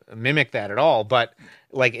mimic that at all, but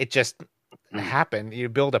like it just happened. You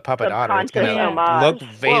build a puppet otter, it's gonna look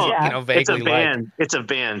vaguely like. It's a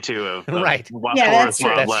band too of right. That's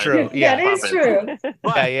true. That's true. Yeah, that is true.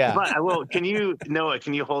 But, well, can you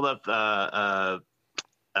hold up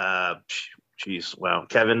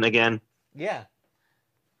Kevin again? Yeah.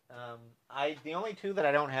 The only two that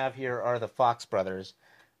I don't have here are the Fox brothers,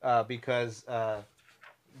 because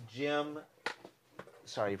Jim.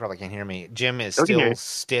 Sorry, you probably can't hear me. Jim is still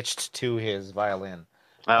stitched to his violin.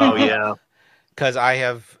 Oh yeah. Because I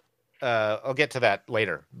have, I'll get to that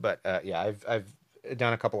later. But I've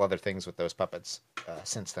done a couple other things with those puppets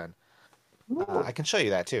since then. I can show you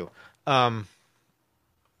that too.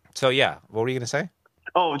 So yeah, what were you gonna say?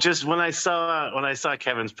 Oh, just when I saw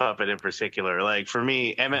Kevin's puppet in particular, like for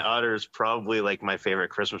me, Emmett Otter is probably like my favorite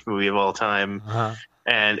Christmas movie of all time,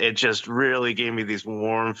 and it just really gave me these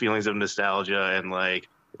warm feelings of nostalgia and like,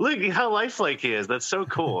 look how lifelike he is. That's so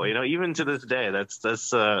cool, even to this day. That's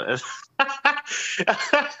sorry,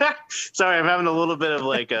 I'm having a little bit of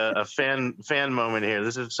like a fan moment here.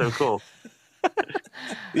 This is so cool.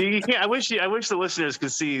 I wish the listeners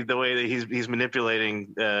could see the way that he's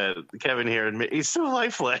manipulating Kevin here, and he's so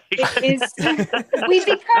lifelike. We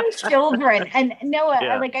become children, and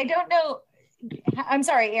Noah, like I don't know. I'm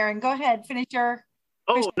sorry, Aaron. Go ahead, finish your.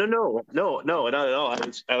 Oh no, not at all.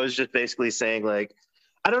 I was just basically saying like.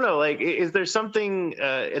 I don't know. Like, is there something?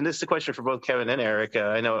 And this is a question for both Kevin and Erica.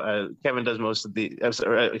 I know Kevin does most of the.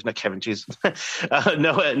 Not Kevin, jeez.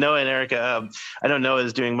 Noah and Erica. I know Noah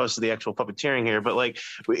is doing most of the actual puppeteering here. But like,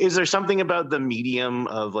 is there something about the medium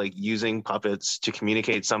of like using puppets to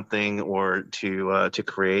communicate something or to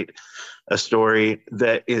create a story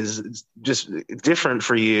that is just different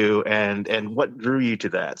for you? And what drew you to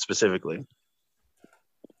that specifically?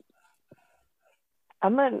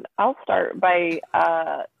 I'll start by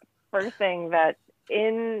first saying that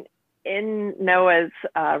in Noah's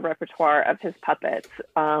repertoire of his puppets,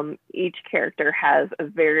 each character has a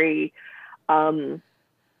very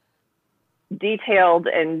detailed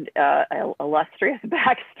and illustrious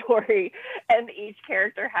backstory, and each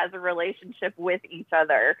character has a relationship with each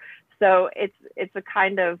other. So it's a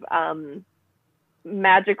kind of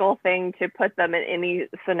magical thing to put them in any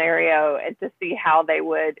scenario and to see how they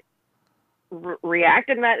would react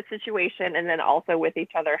in that situation, and then also with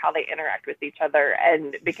each other, how they interact with each other.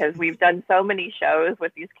 And because we've done so many shows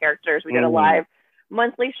with these characters, we did a live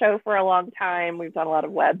monthly show for a long time. We've done a lot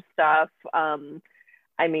of web stuff.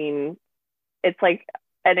 I mean, it's like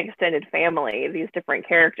an extended family, these different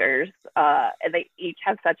characters, and they each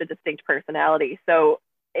have such a distinct personality. So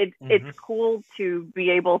it's cool to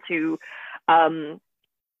be able to,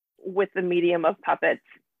 with the medium of puppets,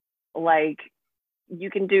 like you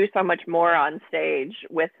can do so much more on stage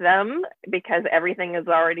with them because everything is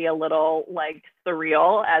already a little like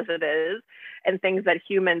surreal as it is, and things that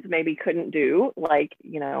humans maybe couldn't do, like,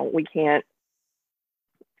 we can't,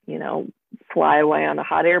 fly away on a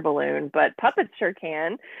hot air balloon, but puppets sure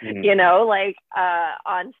can, like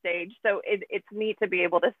on stage. So it's neat to be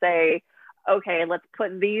able to say, okay, let's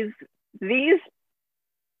put these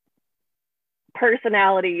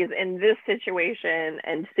personalities in this situation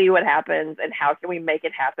and see what happens, and how can we make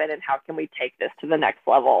it happen, and how can we take this to the next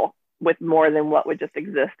level with more than what would just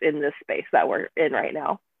exist in this space that we're in right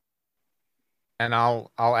now. And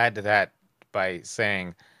I'll add to that by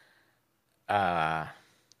saying, I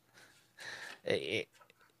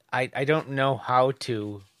don't know how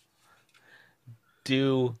to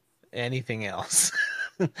do anything else.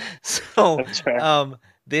 So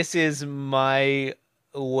this is my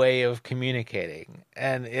way of communicating,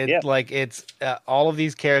 and it's all of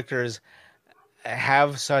these characters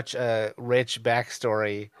have such a rich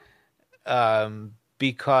backstory,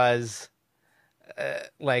 because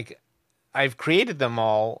like I've created them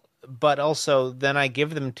all, but also then I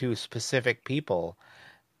give them to specific people,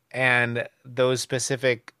 and those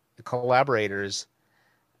specific collaborators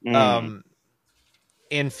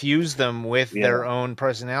infuse them with their own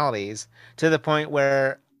personalities, to the point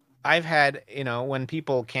where I've had, when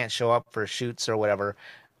people can't show up for shoots or whatever,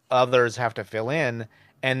 others have to fill in,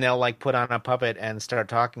 and they'll like put on a puppet and start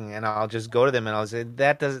talking, and I'll just go to them and I'll say,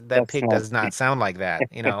 that pig does not sound like that,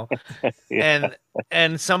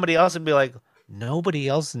 and somebody else would be like, nobody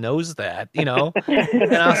else knows that, and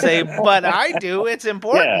I'll say, but I do. It's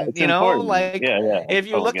important, it's important. Like if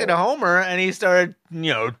you looked at a Homer and he started,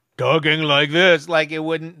 dogging like this, like that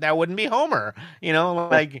wouldn't be Homer,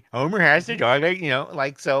 like Homer has to dog, like,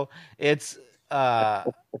 like, so it's, I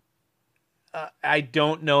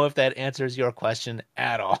don't know if that answers your question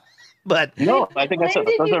at all, but no, I think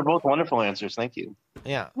those are both wonderful answers. Thank you.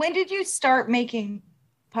 Yeah. When did you start making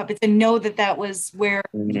puppets and know that was where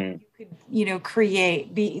you could, create?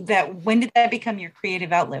 When did that become your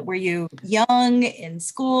creative outlet? Were you young, in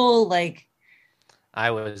school? Like,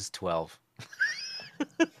 I was 12.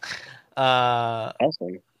 Or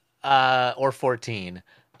 14.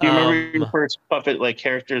 Do you remember your first puppet, like,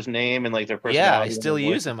 character's name and like their personality? Yeah, I still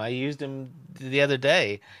use him. I used him the other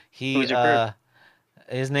day. Who's your first?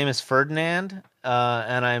 His name is Ferdinand,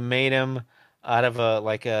 and I made him out of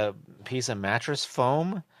a piece of mattress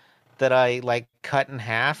foam that I like cut in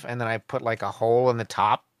half, and then I put like a hole in the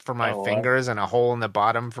top for my fingers and a hole in the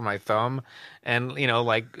bottom for my thumb, and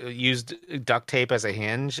used duct tape as a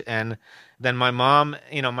hinge. And then my mom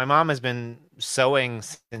has been sewing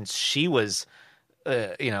since she was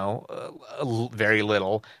very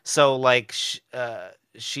little, so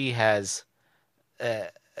she has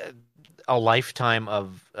a lifetime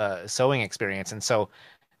of sewing experience, and so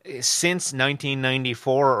since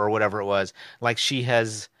 1994 or whatever it was, like, she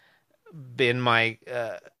has been my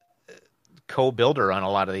co-builder on a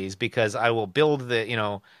lot of these, because I will build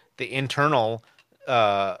the internal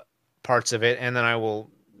parts of it, and then I will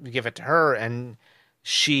give it to her, and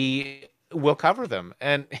she will cover them.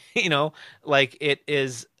 And it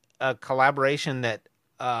is a collaboration that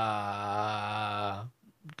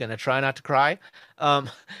gonna try not to cry.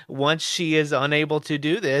 Once she is unable to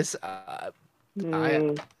do this,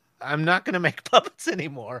 I'm not gonna make puppets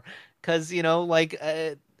anymore, because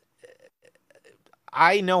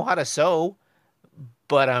I know how to sew,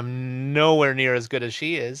 but I'm nowhere near as good as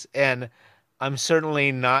she is, and I'm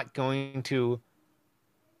certainly not going to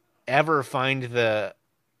ever find the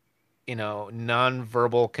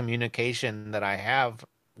nonverbal communication that I have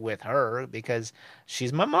with her, because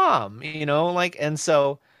she's my mom, and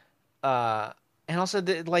so and also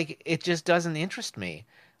it just doesn't interest me.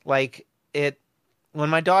 Like, when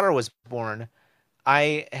my daughter was born,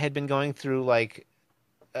 I had been going through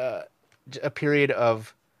a period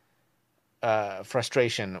of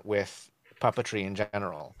frustration with puppetry in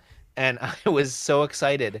general, and I was so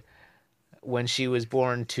excited when she was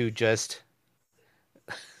born to just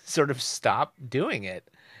sort of stop doing it.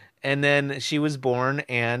 And then she was born,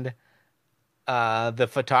 and the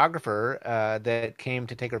photographer that came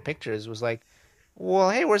to take her pictures was like, well,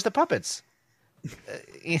 hey, where's the puppets?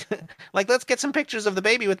 Like, let's get some pictures of the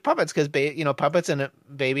baby with puppets, because puppets and a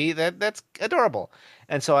baby, that's adorable.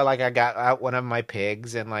 And so I got out one of my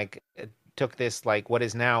pigs and took this what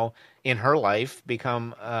is now in her life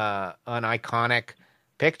become an iconic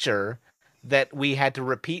picture that we had to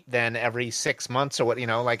repeat then every 6 months or what,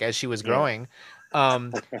 as she was growing.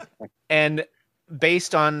 And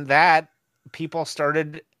based on that, people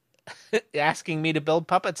started asking me to build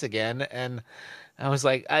puppets again, and I was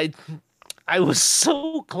like, I was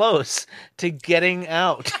so close to getting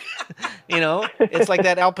out. It's like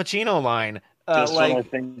that Al Pacino line. Just when I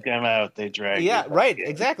think I'm out, they drag. Yeah, right,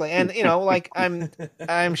 exactly. And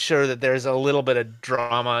I'm sure that there's a little bit of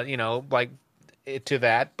drama, to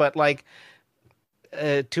that, but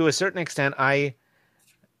to a certain extent, I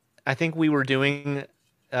think we were doing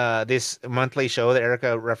this monthly show that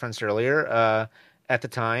Erica referenced earlier at the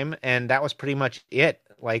time, and that was pretty much it.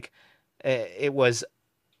 It was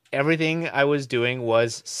everything I was doing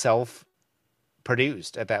was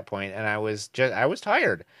self-produced at that point, and I was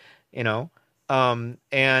tired, and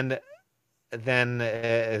then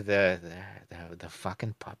the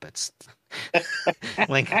fucking puppets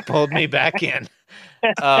pulled me back in.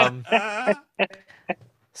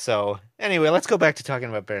 So anyway, let's go back to talking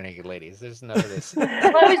about Bare Naked Ladies. There's none of this. I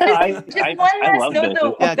love this. Yeah,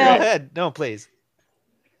 go ahead. No, please.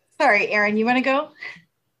 Sorry, Aaron, you want to go?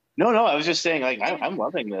 No, I was just saying, I'm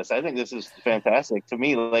loving this. I think this is fantastic. To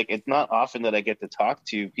me, it's not often that I get to talk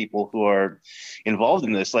to people who are involved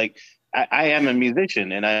in this. I am a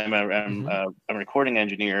musician, and I'm a recording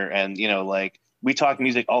engineer, and we talk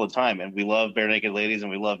music all the time, and we love Bare Naked Ladies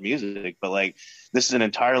and we love music, but this is an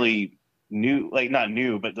entirely new, not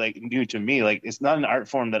new, but new to me. It's not an art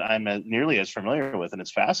form that I'm nearly as familiar with, and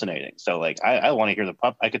it's fascinating. So I want to hear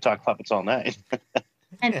I could talk puppets all night.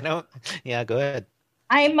 And yeah, go ahead.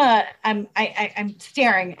 I'm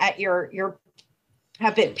staring at your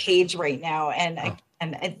puppet page right now, and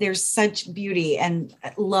and there's such beauty and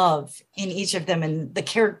love in each of them, and the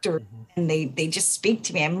character, and they just speak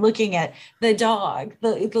to me. I'm looking at the dog,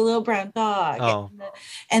 the little brown dog,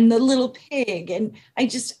 and the little pig, and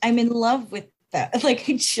I'm in love with that.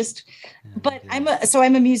 It's just, but I'm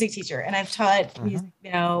a music teacher, and I've taught music,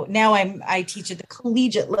 now I teach at the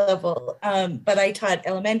collegiate level, but I taught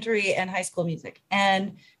elementary and high school music,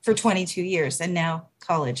 and for 22 years, and now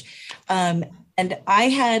college. And I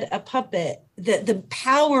had a puppet. The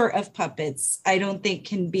power of puppets, I don't think,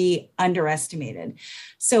 can be underestimated.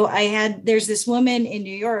 So there's this woman in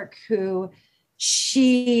New York who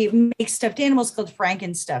she makes stuffed animals called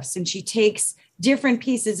Frankenstuffs, and she takes different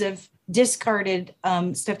pieces of discarded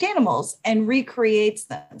stuffed animals and recreates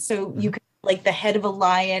them. So you can the head of a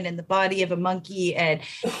lion and the body of a monkey, and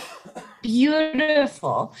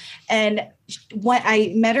beautiful. And when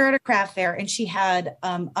I met her at a craft fair, and she had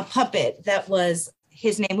a puppet that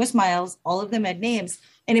his name was Miles. All of them had names,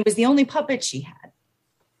 and it was the only puppet she had.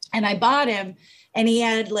 And I bought him, and he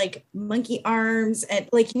had monkey arms, and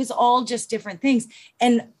he was all just different things.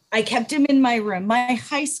 And I kept him in my room, my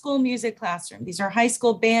high school music classroom. These are high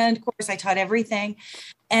school band course. I taught everything.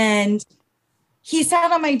 And he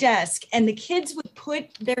sat on my desk, and the kids would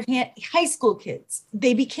put their hand, high school kids,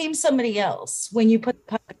 they became somebody else when you put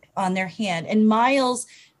the puppet on their hand. And Miles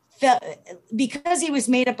felt, because he was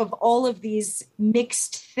made up of all of these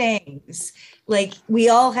mixed things, we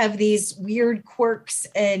all have these weird quirks,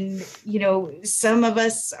 and some of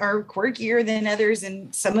us are quirkier than others,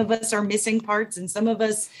 and some of us are missing parts, and some of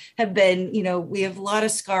us have been, we have a lot of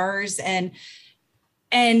scars, and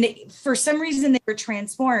for some reason they were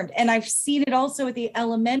transformed. And I've seen it also at the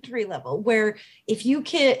elementary level, where if you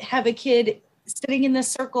have a kid sitting in the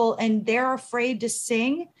circle and they're afraid to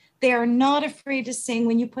sing, they are not afraid to sing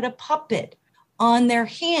when you put a puppet on their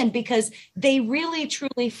hand, because they really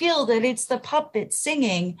truly feel that it's the puppet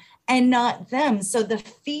singing and not them. So the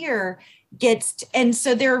fear gets, and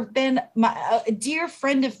so there have been a dear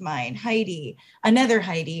friend of mine, Heidi, another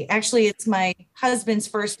Heidi, actually it's my husband's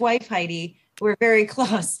first wife, Heidi. We're very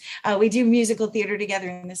close. We do musical theater together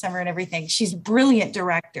in the summer and everything. She's a brilliant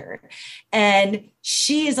director, and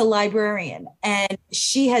she is a librarian, and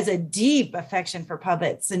she has a deep affection for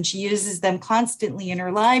puppets, and she uses them constantly in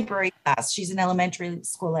her library class. She's an elementary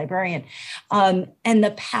school librarian. And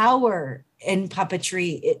the power in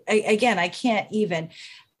puppetry, again, I can't even,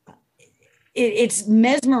 it's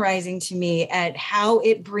mesmerizing to me at how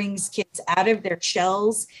it brings kids out of their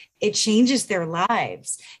shells. It changes their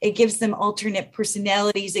lives. It gives them alternate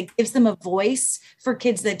personalities. It gives them a voice for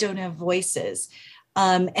kids that don't have voices.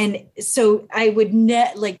 And so I would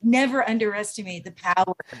never underestimate the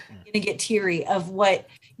power. I'm going to get teary of what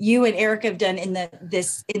you and Eric have done in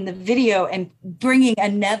the video, and bringing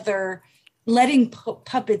letting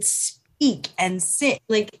puppets speak and sing.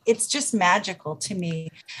 It's just magical to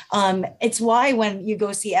me. It's why when you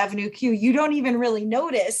go see Avenue Q, you don't even really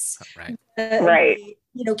notice. Right.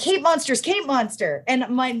 Cape Monster. And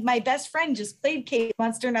my best friend just played Cape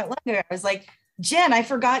Monster not long ago. I was like, Jen, I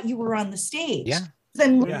forgot you were on the stage. Yeah.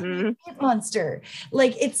 than Mhm. Monster.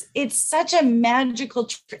 Like it's such a magical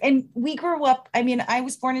and we grew up. I mean, I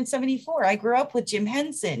was born in 74. I grew up with Jim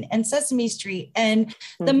Henson and Sesame Street and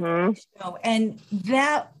the Mhm. show, and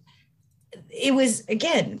that it was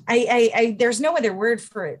again. I there's no other word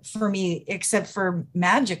for it for me except for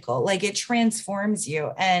magical. Like it transforms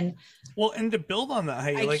you, and Well, and to build on that,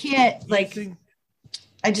 hey, I like, can't you like. think-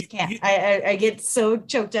 I just can't. I get so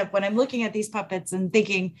choked up when I'm looking at these puppets and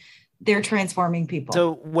thinking they're transforming people.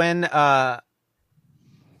 So when I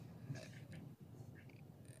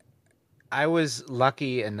was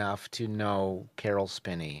lucky enough to know Carol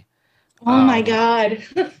Spinney. Oh my God. Have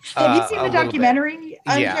you seen a the little documentary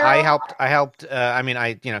on Yeah, Carol? I helped. I mean,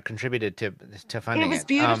 I contributed to funding It was it.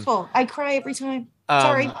 beautiful. I cry every time.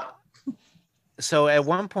 Sorry. So at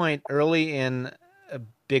one point early in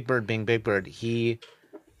Big Bird being Big Bird, he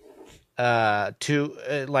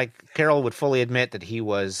like Carol would fully admit that he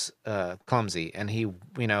was clumsy and he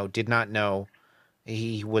did not know,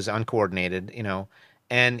 he was uncoordinated,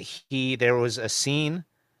 and there was a scene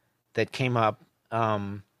that came up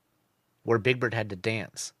where Big Bird had to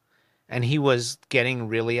dance, and he was getting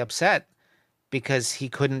really upset because he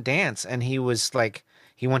couldn't dance, and he was like,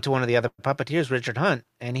 he went to one of the other puppeteers, Richard Hunt,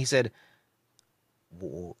 and he said,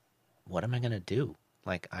 what am I gonna do?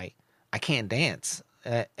 Like I can't dance.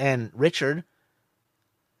 And Richard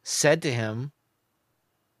said to him,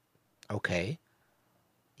 okay,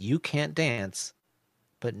 you can't dance,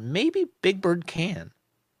 but maybe Big Bird can,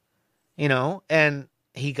 and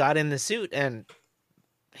he got in the suit, and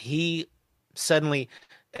he suddenly,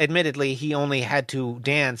 admittedly, he only had to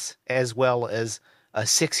dance as well as a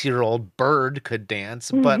 6-year-old bird could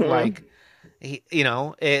dance, but Mhm. like,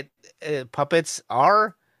 puppets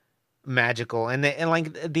are magical, and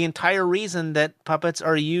like the entire reason that puppets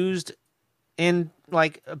are used in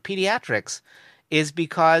like pediatrics is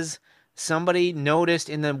because somebody noticed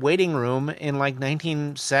in the waiting room in like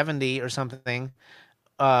 1970 or something,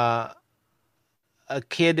 a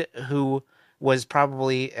kid who was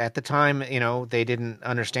probably at the time, they didn't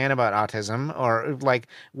understand about autism, or like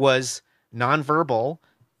was nonverbal,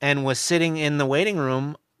 and was sitting in the waiting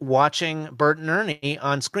room watching Bert and Ernie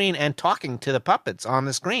on screen and talking to the puppets on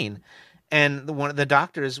the screen. And one of the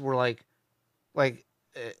doctors were like,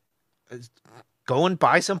 go and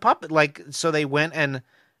buy some puppet. Like, so they went and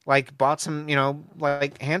like bought some,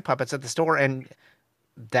 like hand puppets at the store. And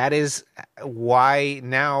that is why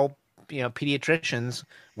now, pediatricians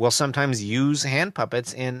will sometimes use hand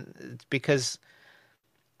puppets because,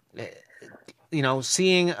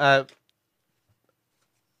 seeing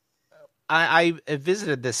I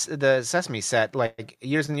visited the Sesame set like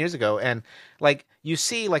years and years ago, and like you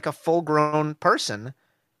see like a full grown person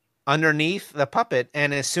underneath the puppet,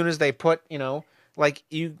 and as soon as they put, like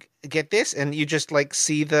you get this, and you just like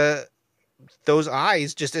see those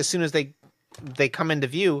eyes, just as soon as they come into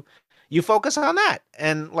view, you focus on that,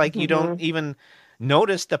 and like you don't even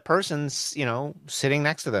notice the person's sitting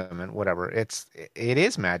next to them and whatever. It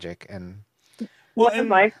is magic. And well,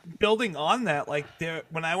 and building on that, like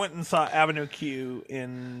when I went and saw Avenue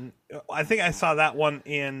Q I think I saw that one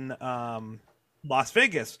in Las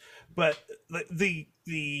Vegas, but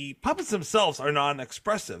the puppets themselves are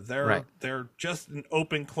non-expressive. They're just an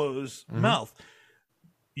open closed mouth.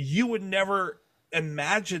 You would never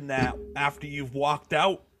imagine that after you've walked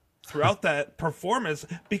out throughout that performance,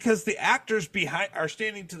 because the actors behind are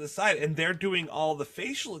standing to the side and they're doing all the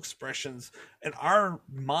facial expressions, and our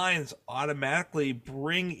minds automatically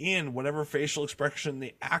bring in whatever facial expression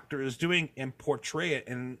the actor is doing and portray it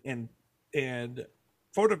and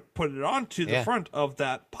put it onto the front of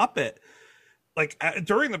that puppet. Like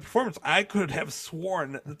during the performance, I could have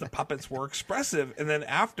sworn that the puppets were expressive, and then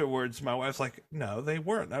afterwards, my wife's like, "No, they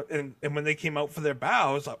weren't." And when they came out for their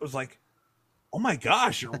bows, I was like, "Oh my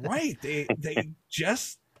gosh, you're right. They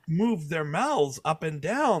just moved their mouths up and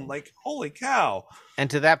down. Like, holy cow!" And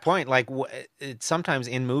to that point, like sometimes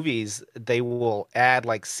in movies they will add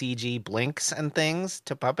like CG blinks and things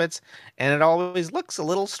to puppets, and it always looks a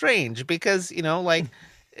little strange because like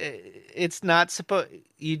it's not supposed.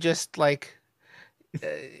 You just like.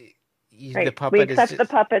 Right. The puppet we accept is the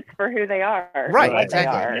puppets for who they are. Right,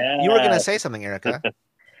 exactly. They are. Yeah. You were going to say something, Erica.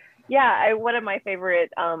 Yeah, one of my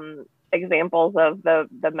favorite examples of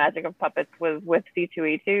the magic of puppets was with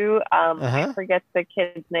C2E2. I forget the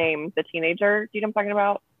kid's name, the teenager. Do you know what I'm talking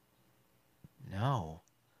about? No.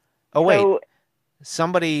 Oh, wait.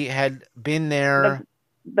 Somebody had been there.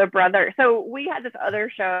 The brother. So we had this other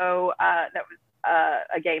show that was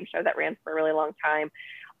a game show that ran for a really long time.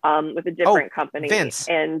 With a different company. Vince,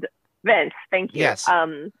 thank you. Yes.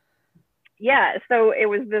 Yeah, so it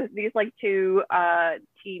was these like two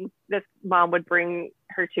teens. This mom would bring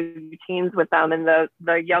her 2 teens with them, and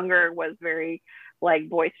the younger was very like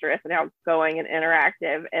boisterous and outgoing and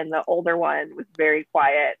interactive, and the older one was very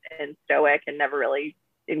quiet and stoic and never really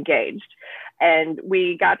engaged. And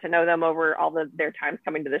we got to know them over all their times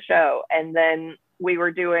coming to the show. And then we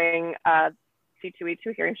were doing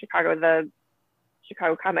C2E2 here in Chicago, the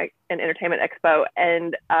Chicago Comic and Entertainment Expo,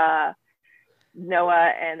 and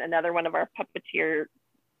Noah and another one of our puppeteer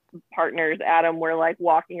partners, Adam, were like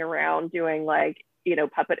walking around doing like, you know,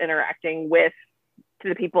 puppet interacting with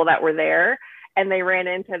the people that were there. And they ran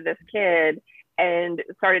into this kid and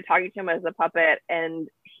started talking to him as a puppet, and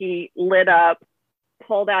he lit up,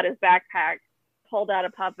 pulled out his backpack, pulled out a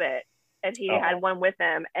puppet, and he had one with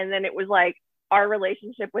him. And then it was like our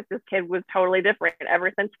relationship with this kid was totally different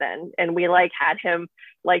ever since then. And we like had him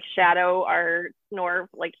like shadow our Snorf,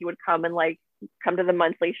 like he would come and like come to the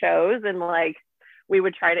monthly shows, and like we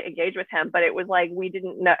would try to engage with him, but it was like we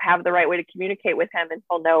didn't have the right way to communicate with him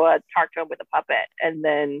until Noah talked to him with a puppet, and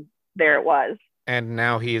then there it was. And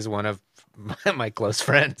now he is one of my close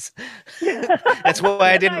friends. That's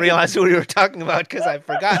why I didn't realize who we were talking about, because I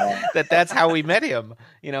forgot that that's how we met him,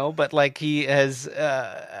 you know. But like he has,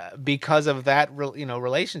 because of that,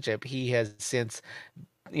 relationship, he has since,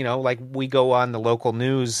 you know, like we go on the local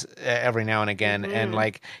news every now and again, and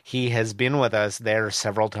like he has been with us there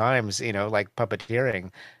several times, you know, like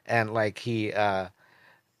puppeteering, and like he, and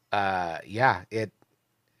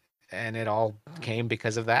it all came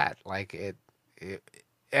because of that. Like it,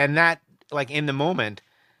 and that, like in the moment,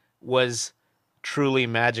 was truly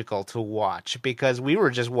magical to watch, because we were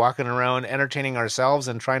just walking around entertaining ourselves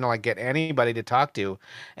and trying to like get anybody to talk to.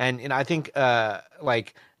 And I think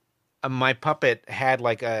my puppet had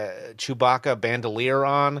like a Chewbacca bandolier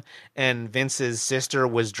on, and Vince's sister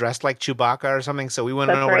was dressed like Chewbacca or something. So we went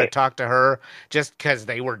over to talk to her just because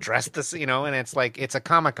they were dressed this, you know, and it's like, it's a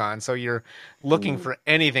Comic-Con. So you're looking for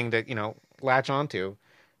anything to, you know, latch onto.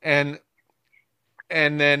 And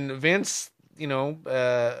then Vince, you know,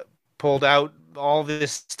 pulled out all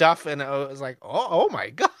this stuff, and I was like, oh my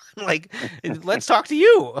God, like, let's talk to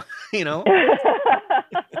you, you know?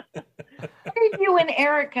 You and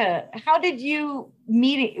Erica, how did you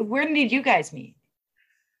meet? When did you guys meet?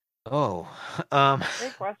 Oh,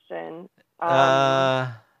 great question.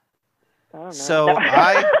 I don't know. So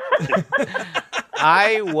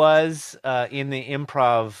I was in the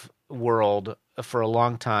improv world for a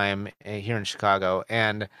long time here in Chicago,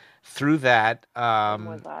 and through that,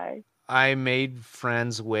 I made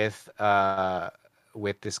friends with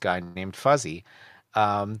this guy named Fuzzy,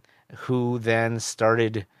 who then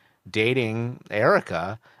started dating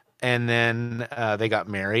Erica, and then they got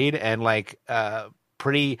married, and like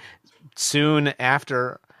pretty soon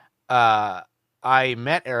after I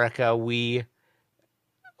met Erica,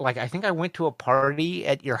 I think I went to a party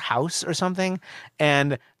at your house or something,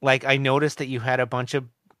 and like I noticed that you had a bunch of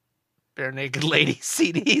Bare Naked Lady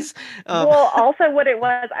CDs. Well, also what it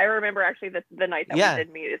was, I remember actually the night that we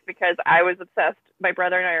did meet is because I was obsessed. My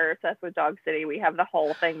brother and I are obsessed with Dog City. We have the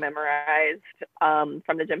whole thing memorized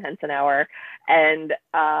from the Jim Henson Hour. And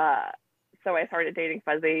so I started dating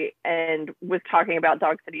Fuzzy and was talking about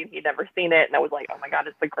Dog City, and he'd never seen it. And I was like, oh my God,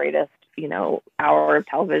 it's the greatest, you know, hour of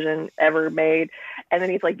television ever made. And then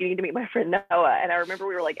he's like, you need to meet my friend Noah. And I remember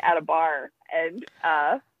we were like at a bar, and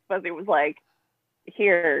Fuzzy was like,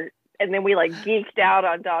 here. And then we like geeked out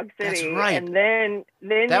on Dog City. That's right. And then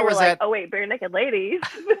that you were like, oh wait, Bare Naked Ladies.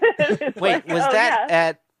 Wait, like, was that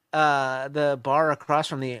at the bar across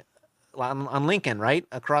from the on Lincoln, right?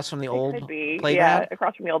 Across from the old playground? Yeah,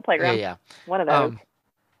 across from the old playground. Yeah. One of those.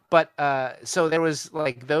 But so there was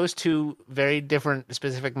like those two very different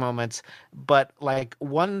specific moments, but like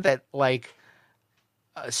one that like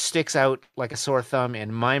sticks out like a sore thumb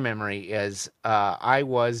in my memory is I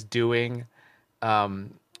was doing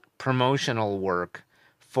promotional work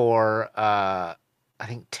for I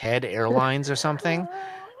think TED Airlines or something,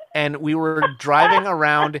 and we were driving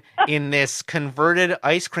around in this converted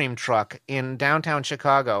ice cream truck in downtown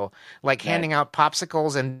Chicago, like handing out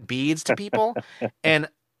popsicles and beads to people. And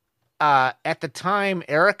at the time,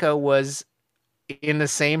 Erica was in the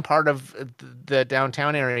same part of the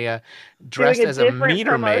downtown area, dressed as a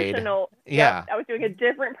meter maid. Yeah, I was doing a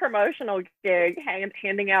different promotional gig,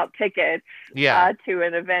 handing out tickets to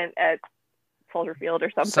an event at Soldier Field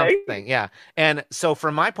or something. Yeah. And so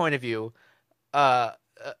from my point of view,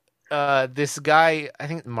 this guy, I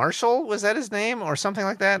think Marshall, was that his name or something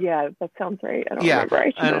like that? Yeah, that sounds right. I don't remember.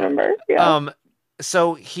 I should remember. Yeah.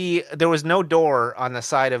 So there was no door on the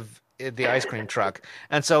side of the ice cream truck,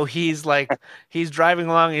 and so he's driving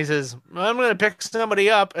along, and he says, I'm gonna pick somebody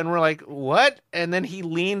up, and we're like, what? And then he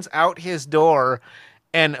leans out his door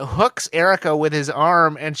and hooks Erica with his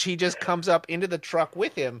arm, and she just comes up into the truck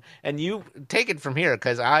with him. And you take it from here,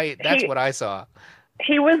 because that's what I saw.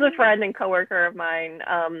 He was a friend and coworker of mine.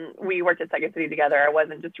 We worked at Second City together. I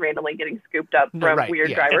wasn't just randomly getting scooped up from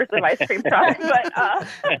weird drivers of ice cream trucks, but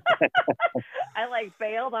I like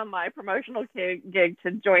bailed on my promotional gig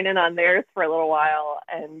to join in on theirs for a little while.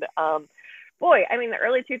 And boy, I mean, the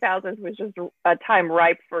early 2000s was just a time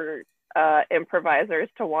ripe for improvisers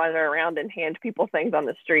to wander around and hand people things on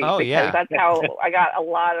the street. Because that's how I got a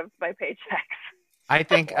lot of my paychecks. I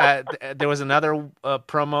think there was another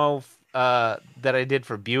promo that I did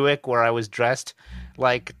for Buick where I was dressed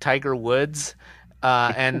like Tiger Woods,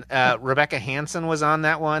 and Rebecca Hansen was on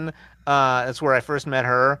that one. That's where I first met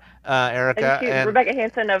her, Erica. And Rebecca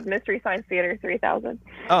Hansen of Mystery Science Theater 3000.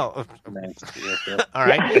 Oh, all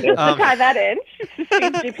right. Tie that in. She's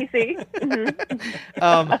GPC.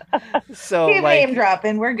 Mm-hmm. So keep name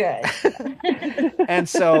dropping. We're good. And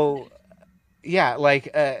so, yeah, like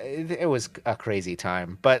it was a crazy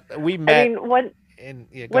time, but we met. I mean,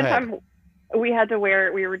 one time we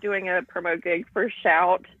were doing a promo gig for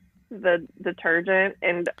Shout, the detergent,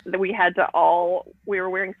 and we were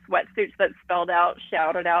wearing sweatsuits that spelled out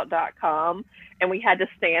shoutitout.com, and we had to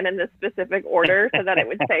stand in this specific order so that it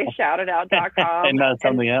would say shoutitout.com and not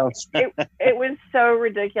something else. It was so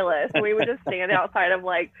ridiculous. We would just stand outside of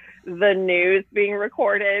like the news being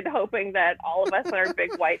recorded, hoping that all of us in our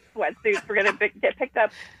big white sweatsuits were going to get picked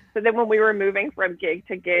up. So then when we were moving from gig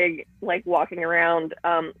to gig, like walking around,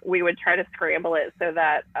 we would try to scramble it so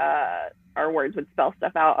that our words would spell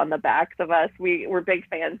stuff out on the backs of us. We were big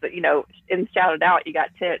fans that, in Shout It Out, you got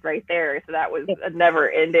tit right there. So that was a never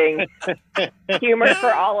ending humor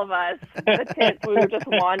for all of us. The tits, we would just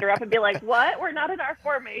wander up and be like, what? We're not in our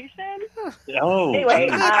formation? Oh, anyway,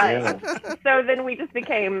 so then we just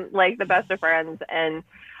became like the best of friends, and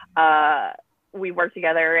we worked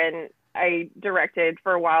together, and I directed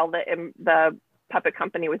for a while. The puppet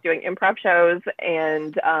company was doing improv shows,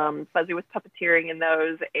 and Fuzzy was puppeteering in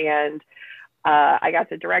those, and I got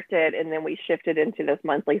to direct it, and then we shifted into this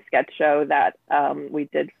monthly sketch show that we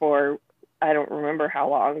did for, I don't remember how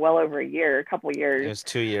long, well over a couple years. It was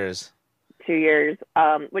 2 years. 2 years,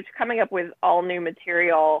 which coming up with all new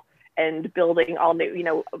material and building all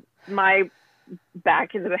new, my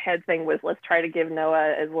back in the head thing was, let's try to give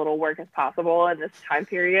Noah as little work as possible in this time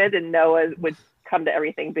period, and Noah would come to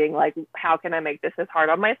everything being like, how can I make this as hard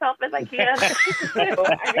on myself as I can? Here's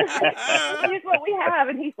what we have,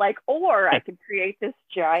 and he's like, or I could create this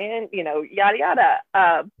giant, yada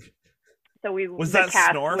yada. So we was that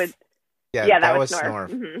Snorf? Yeah, that was Snorf.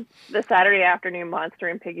 Mm-hmm. The Saturday afternoon Monster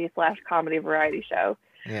and Piggy / comedy variety show.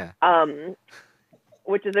 Yeah.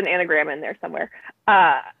 Which is an anagram in there somewhere.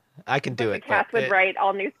 I can do it. The cast would write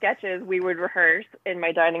all new sketches. We would rehearse in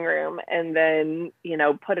my dining room and then,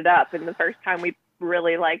 put it up. And the first time we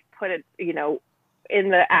really put it, in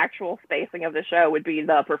the actual spacing of the show would be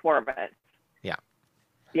the performance. Yeah.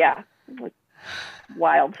 Yeah.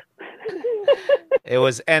 Wild. It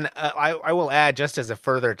was, and I will add, just as a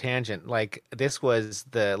further tangent, this was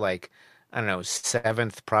the I don't know,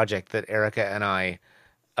 7th project that Erica and I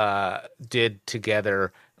did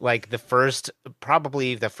together. The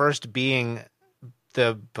first being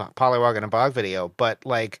the Pollywog and a Bog video, but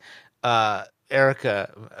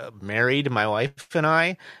Erica married my wife and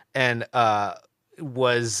I, and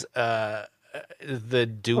was the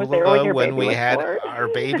doula when we had our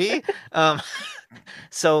baby.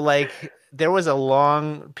 So there was a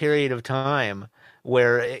long period of time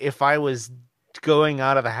where if I was going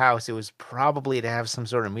out of the house, it was probably to have some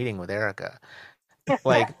sort of meeting with Erica.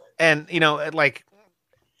 And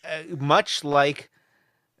much like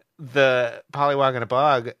the Pollywog and a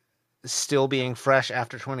Bog still being fresh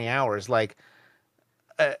after 20 hours,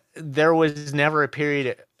 there was never a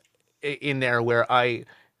period in there where I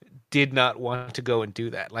did not want to go and do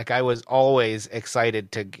that. I was always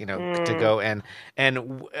excited to go and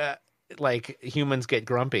humans get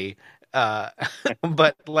grumpy,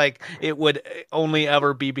 but it would only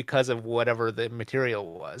ever be because of whatever the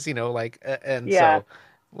material was, so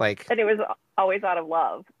and it was always out of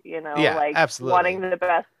love, absolutely. Wanting the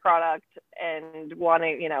best product and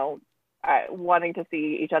wanting, wanting to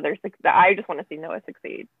see each other succeed. I just want to see Noah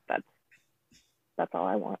succeed. That's all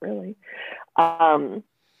I want, really.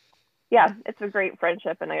 Yeah, it's a great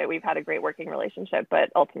friendship, and we've had a great working relationship, but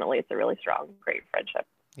ultimately it's a really strong, great friendship.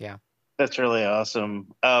 Yeah. That's really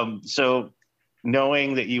awesome. So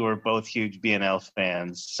knowing that you were both huge BNL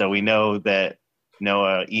fans, so we know that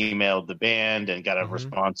Noah emailed the band and got a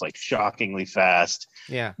response shockingly fast.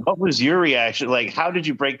 Yeah. What was your reaction? How did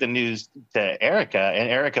you break the news to Erica? And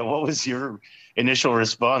Erica, what was your initial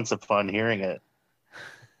response upon hearing it?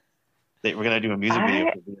 They were going to do a music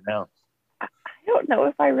video for it now. I don't know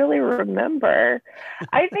if I really remember.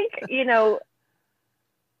 I think,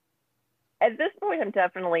 at this point, I'm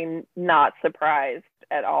definitely not surprised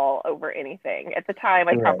at all over anything. At the time,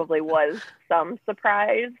 I probably was some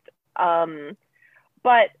surprised.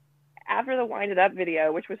 But after the Wind It Up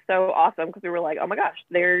video, which was so awesome because we were like, oh my gosh,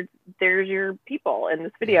 there's your people in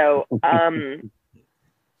this video.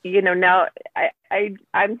 Now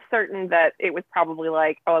I'm certain that it was probably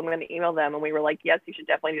like, oh, I'm going to email them. And we were like, yes, you should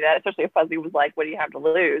definitely do that. Especially if Fuzzy was like, what do you have to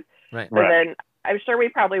lose? Right. So then I'm sure we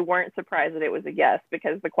probably weren't surprised that it was a yes,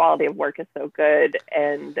 because the quality of work is so good,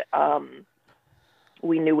 and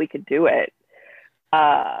we knew we could do it.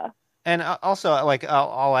 And also, like,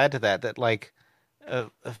 I'll add to that like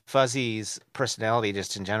Fuzzy's personality,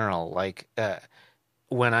 just in general. Like,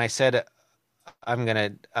 when I said I'm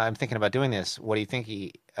thinking about doing this, what do you think?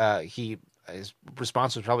 His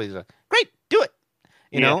response was probably like, great, do it.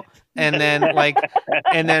 You know, and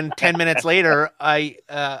then 10 minutes later, I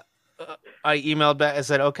emailed back and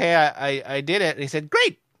said, okay, I did it. And he said,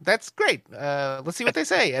 great, that's great. Let's see what they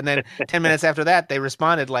say. And then 10 minutes after that, they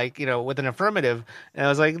responded with an affirmative. And I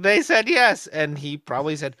was like, they said yes. And he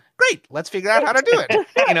probably said, great, let's figure out how to do it. How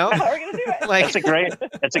are we gonna do it? Like,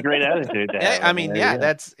 that's a great attitude to have. I mean, yeah,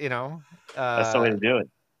 that's, that's the way to do it.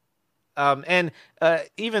 And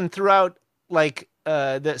even throughout, like,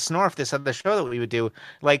 the Snorf, this other show that we would do,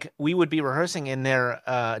 like, we would be rehearsing in their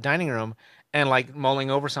dining room and, like,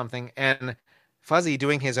 mulling over something, and Fuzzy,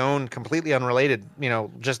 doing his own completely unrelated,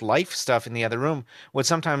 just life stuff in the other room, would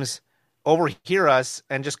sometimes overhear us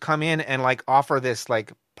and just come in and, like, offer this,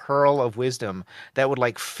 like, pearl of wisdom that would,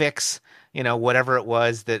 like, fix, whatever it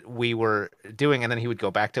was that we were doing, and then he would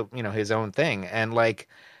go back to, his own thing. And, like,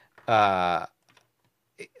 that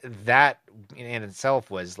in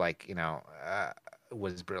itself was, like,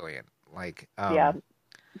 was brilliant. Like, yeah.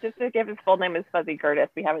 Just to give his full name is Fuzzy Curtis.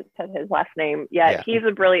 We haven't said his last name yet. Yeah. He's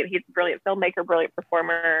a brilliant filmmaker, brilliant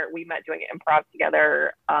performer. We met doing improv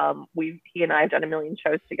together. He and I have done a million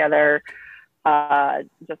shows together.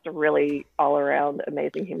 Just a really all around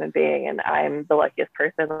amazing human being. And I'm the luckiest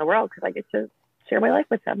person in the world because I get to share my life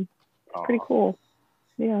with him. It's pretty cool.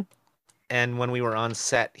 Yeah. And when we were on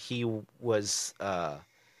set, he was,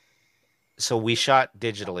 so we shot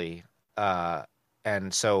digitally,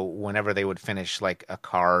 and so whenever they would finish, like, a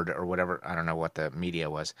card or whatever, I don't know what the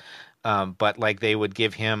media was, but, like, they would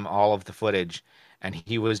give him all of the footage, and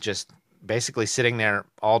he was just basically sitting there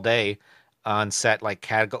all day on set, like,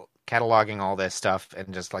 cataloging all this stuff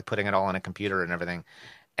and just, like, putting it all on a computer and everything.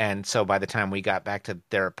 And so by the time we got back to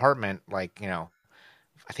their apartment, like,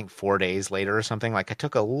 I think 4 days later or something, like, I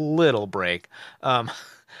took a little break.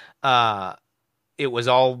 It was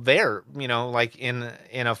all there, like, in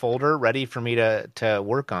a folder ready for me to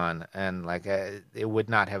work on. And, like, it would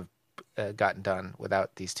not have gotten done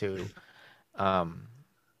without these two.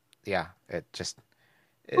 Yeah, it just...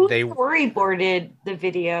 Who storyboarded the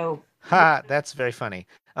video? Ha, that's very funny.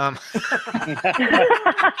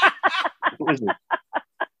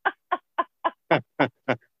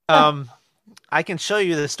 I can show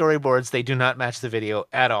you the storyboards. They do not match the video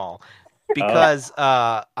at all. Because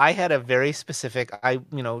I had a very specific, I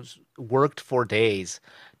worked for days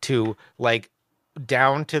to, like,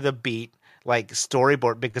 down to the beat, like,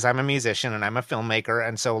 storyboard, because I'm a musician and I'm a filmmaker.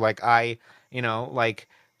 And so, like, I,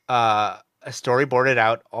 storyboarded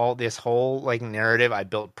out all this whole, like, narrative. I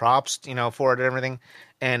built props, for it and everything,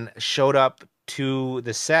 and showed up to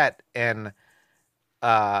the set. And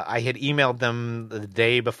I had emailed them the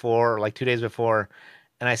day before, or like 2 days before.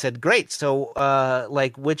 And I said, great. So,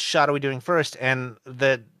 like, which shot are we doing first? And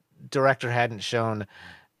the director hadn't shown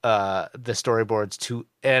the storyboards to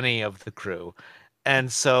any of the crew.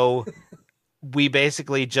 And so we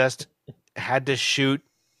basically just had to shoot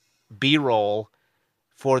B-roll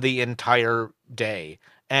for the entire day.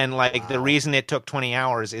 And, like, the reason it took 20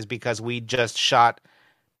 hours is because we just shot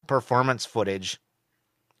performance footage.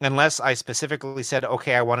 Unless I specifically said,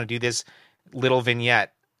 okay, I want to do this little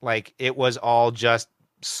vignette. Like, it was all just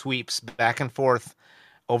sweeps back and forth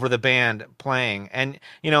over the band playing. And,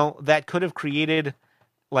 that could have created,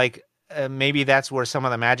 like, maybe that's where some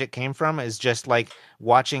of the magic came from, is just, like,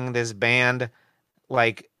 watching this band,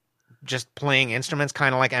 like, just playing instruments,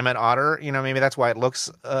 kind of like Emmett Otter. Maybe that's why it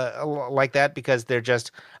looks like that, because they're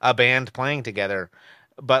just a band playing together.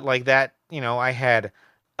 But, like, that, I had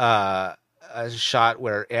a shot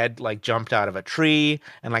where Ed, like, jumped out of a tree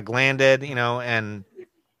and, like, landed, and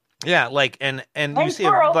Yeah, like and you And see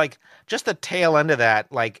squirrel. like just the tail end of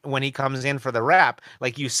that, like when he comes in for the rap,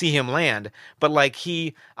 like you see him land, but like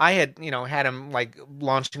I had had him like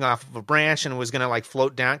launching off of a branch and was gonna like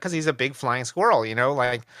float down because he's a big flying squirrel,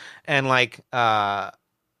 like and like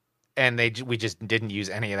and we just didn't use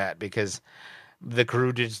any of that because the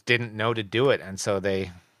crew just didn't know to do it, and so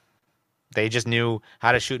they just knew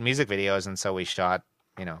how to shoot music videos, and so we shot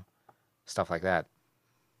stuff like that.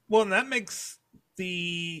 Well, and that makes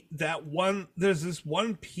there's this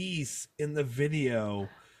one piece in the video.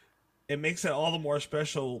 It makes it all the more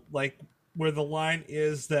special, like where the line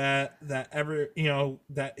is that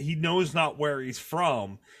he knows not where he's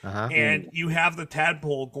from, and you have the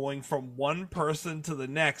tadpole going from one person to the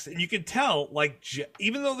next, and you can tell, like,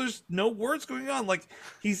 even though there's no words going on, like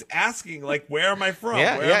he's asking, like, where am I from?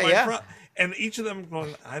 Yeah, where am I yeah. from? And each of them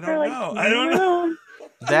going, I They're don't like, know, I don't know.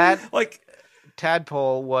 That Like,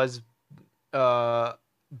 tadpole was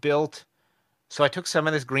built. So I took some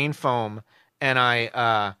of this green foam and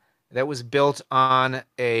I that was built on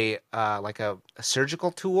a like a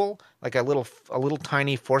surgical tool, like a little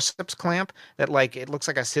tiny forceps clamp that like it looks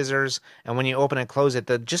like a scissors, and when you open and close it,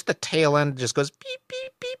 the tail end just goes beep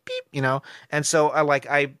beep beep beep. And so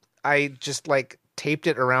I just like taped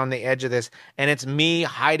it around the edge of this, and it's me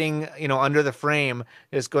hiding under the frame,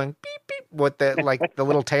 just going beep beep with the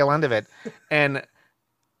little tail end of it, and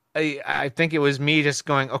I think it was me just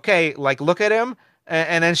going, okay, like look at him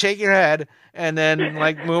and then shake your head and then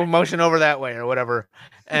like motion over that way or whatever.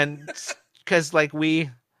 And because like we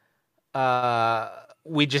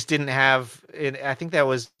just didn't have it. I think that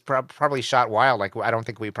was probably shot wild. Like I don't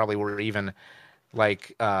think we probably were even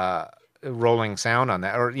like rolling sound on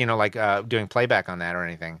that or like doing playback on that or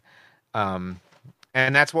anything. And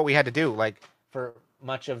that's what we had to do. Like for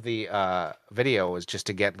much of the video was just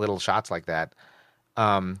to get little shots like that.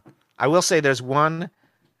 I will say there's one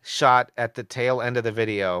shot at the tail end of the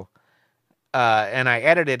video, and I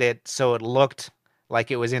edited it so it looked like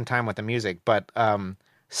it was in time with the music. But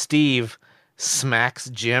Steve smacks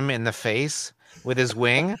Jim in the face with his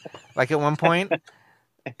wing, like at one point,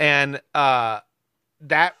 and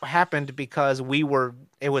that happened because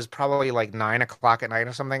it was probably like 9 o'clock at night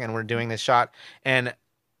or something, and we're doing this shot, and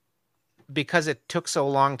because it took so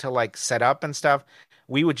long to like set up and stuff,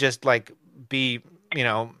 we would just like be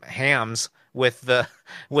hams with the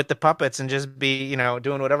puppets and just be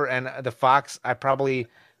doing whatever. And the fox,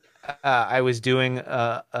 I was doing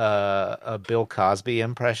a Bill Cosby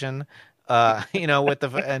impression, with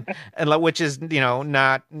the and which is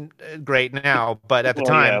not great now, but at the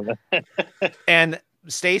time. And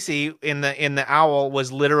Stacy in the owl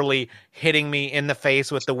was literally hitting me in the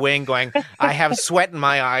face with the wing, going, "I have sweat in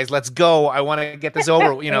my eyes. Let's go. I want to get this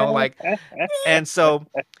over." Like, and so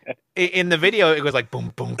in the video it goes like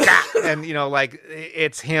boom boom gah, and like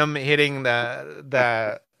it's him hitting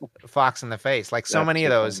the fox in the face. Like so many of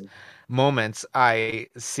those moments I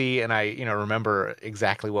see and I remember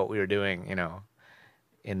exactly what we were doing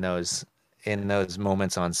in those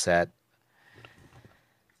moments on set.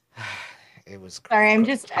 It was sorry.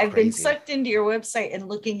 I've been sucked into your website and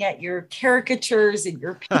looking at your caricatures and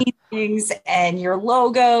your paintings and your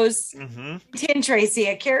logos. Tin Tracy,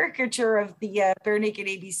 a caricature of the Bare Naked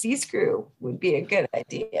ABC's crew would be a good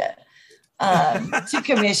idea to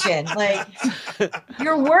commission. Like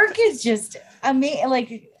your work is just amazing.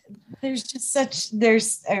 Like there's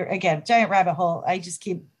again, giant rabbit hole. I just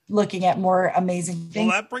keep looking at more amazing things.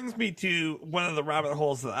 Well, that brings me to one of the rabbit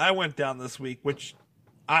holes that I went down this week, which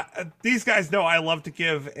these guys know I love to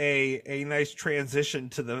give a nice transition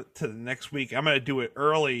to the next week. I'm going to do it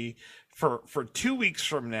early for 2 weeks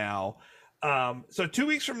from now. So 2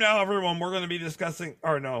 weeks from now, everyone, we're going to be discussing,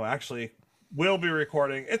 or no, actually, we'll be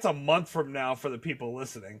recording. It's a month from now for the people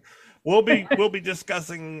listening. We'll be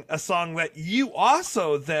discussing a song that you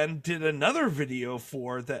also then did another video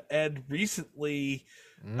for that Ed recently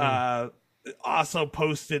also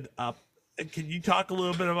posted up. Can you talk a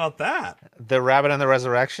little bit about that? The Rabbit and the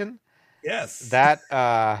Resurrection? Yes. That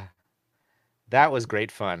was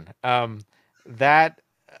great fun. That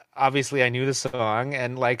obviously I knew the song,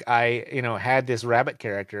 and like I had this rabbit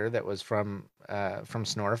character that was from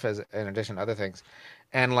Snorf as in addition to other things,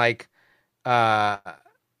 and like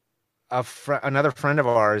another friend of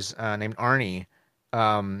ours named Arnie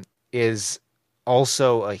is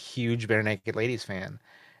also a huge Bare Naked Ladies fan,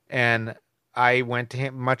 and I went to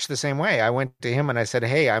him much the same way. I went to him and I said,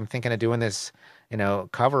 "Hey, I'm thinking of doing this,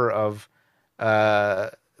 cover of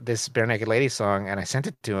this Bare Naked Ladies song," and I sent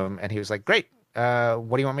it to him, and he was like, "Great.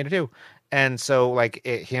 What do you want me to do?" And so like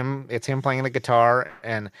it's him playing the guitar,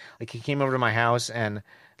 and like he came over to my house and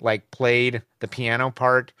like played the piano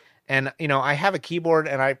part And, I have a keyboard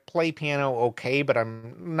and I play piano okay, but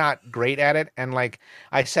I'm not great at it. And like,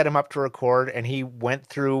 I set him up to record and he went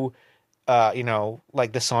through,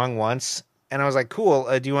 like the song once. And I was like, cool.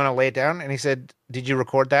 Do you want to lay it down? And he said, did you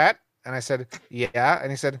record that? And I said, yeah. And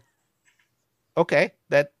he said, okay,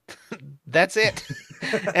 that's it.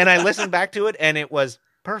 And I listened back to it and it was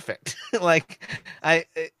perfect.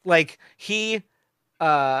 He,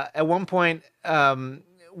 at one point,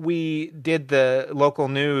 we did the local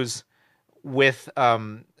news with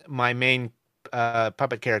my main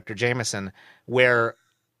puppet character Jameson, where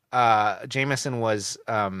Jameson was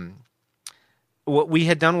we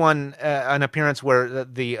had done an appearance where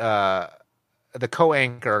the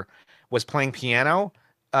co-anchor was playing piano,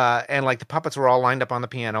 and like the puppets were all lined up on the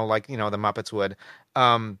piano like the Muppets would,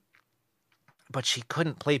 but she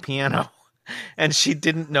couldn't play piano. And she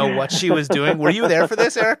didn't know what she was doing. Were you there for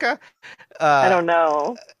this, Erica? I don't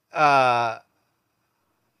know.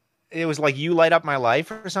 It was like You Light Up My Life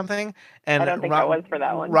or something. And I don't think I was for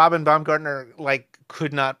that one. Robin Baumgartner like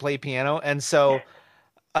could not play piano. And so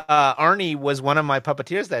Arnie was one of my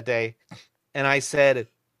puppeteers that day. And I said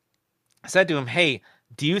to him, hey,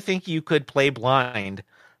 do you think you could play blind?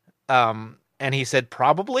 And he said,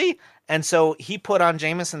 probably. And so he put on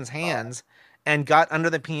Jameson's hands and got under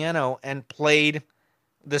the piano and played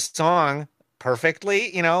the song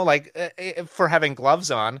perfectly, for having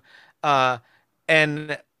gloves on.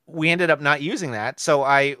 And we ended up not using that. So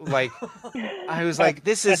I was like,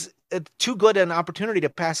 this is too good an opportunity to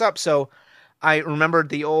pass up. So I remembered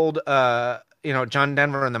the old, John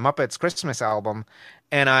Denver and the Muppets Christmas album.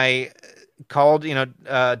 And I called,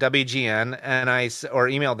 WGN or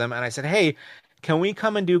emailed them and I said, hey, can we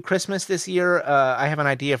come and do Christmas this year? I have an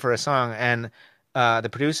idea for a song. And the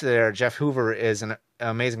producer there, Jeff Hoover, is an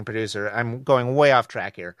amazing producer. I'm going way off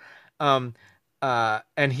track here. And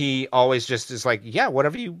he always just is like, yeah,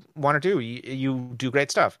 whatever you want to do, you do great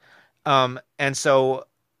stuff. And so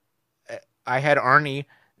I had Arnie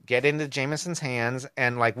get into Jameson's hands,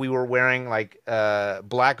 and like we were wearing like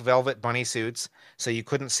black velvet bunny suits, so you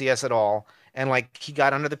couldn't see us at all. And like he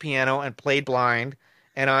got under the piano and played blind.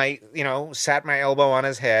 And I, sat my elbow on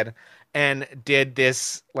his head and did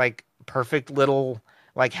this like perfect little,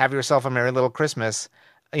 like have yourself a merry little Christmas,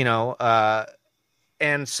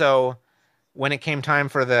 and so when it came time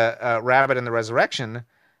for the Rabbit and the Resurrection,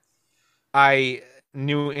 I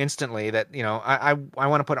knew instantly that, I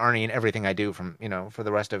want to put Arnie in everything I do from, for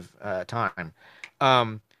the rest of time.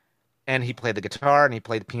 And he played the guitar and he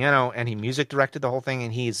played the piano and he music directed the whole thing.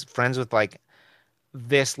 And he's friends with like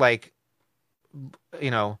this, like,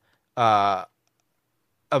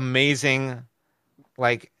 amazing,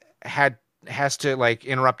 like has to like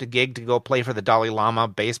interrupt a gig to go play for the Dalai Lama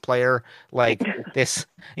bass player, like this,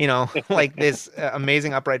 like this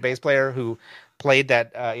amazing upright bass player who played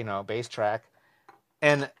that, bass track.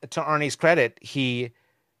 And to Arnie's credit, he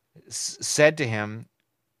said to him,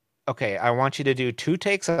 okay, I want you to do 2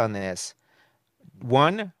 takes on this.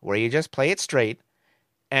 1, where you just play it straight,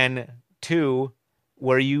 and 2,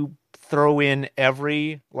 where you throw in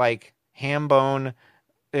every like ham bone,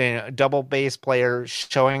 double bass player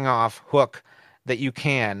showing off hook that you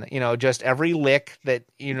can, just every lick that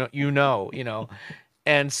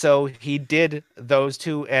and so he did those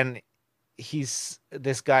 2, and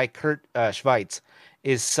this guy Kurt Schweitz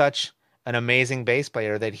is such an amazing bass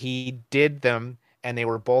player that he did them and they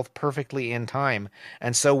were both perfectly in time.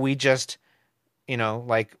 And so we just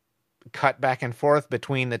like cut back and forth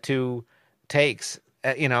between the 2 takes,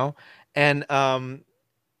 and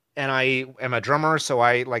I am a drummer, so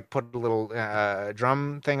I like put a little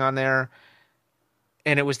drum thing on there,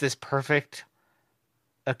 and it was this perfect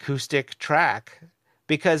acoustic track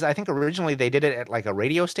because I think originally they did it at like a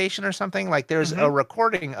radio station or something. Like there's a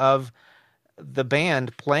recording of the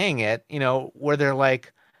band playing it, where they're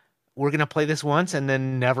like, we're going to play this once and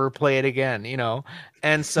then never play it again,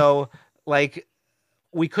 and so like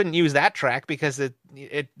we couldn't use that track because the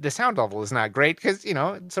sound level is not great because,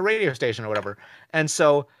 it's a radio station or whatever. And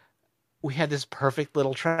so we had this perfect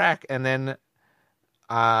little track, and then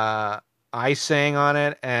I sang on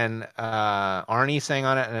it, and Arnie sang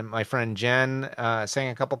on it, and my friend Jen sang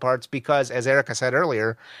a couple parts because, as Erica said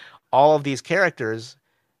earlier, all of these characters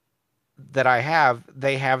that I have,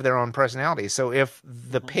 they have their own personality. So if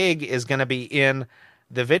the pig is going to be in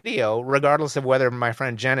the video, regardless of whether my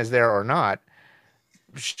friend Jen is there or not,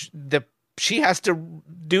 she has to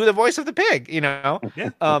do the voice of the pig, Yeah.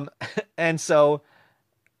 And so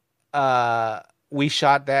we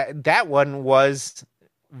shot that one was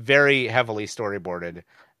very heavily storyboarded.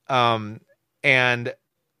 And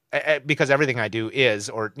because everything I do is,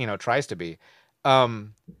 or, tries to be.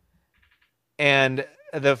 And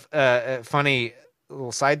the funny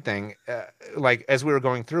little side thing, like as we were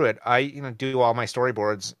going through it, I do all my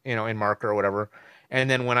storyboards in marker or whatever, and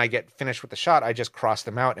then when I get finished with the shot, I just cross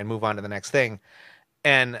them out and move on to the next thing.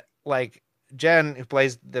 And like Jen, who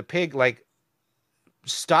plays the pig, like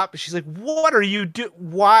stop. She's like, "What are you do?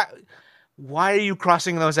 Why are you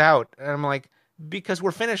crossing those out?" And I'm like, "Because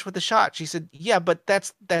we're finished with the shot." She said, "Yeah, but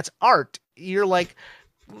that's art. You're like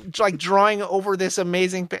drawing over this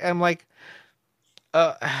amazing." I'm like,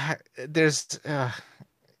 there's a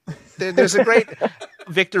great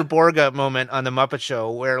Victor Borga moment on the Muppet Show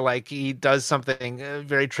where like he does something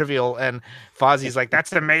very trivial and Fozzie's like,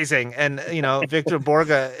 "That's amazing," and Victor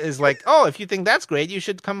Borga is like, "Oh, if you think that's great, you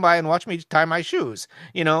should come by and watch me tie my shoes,"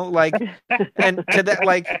 like, and to that,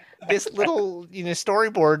 like, this little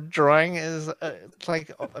storyboard drawing is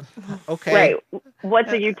like, okay, right,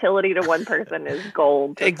 what's a utility to one person is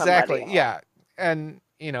gold to exactly somebody. Yeah. And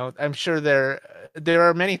I'm sure there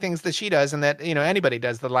are many things that she does and that anybody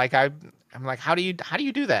does that, like I'm like, how do you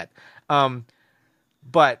do that?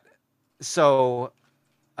 But so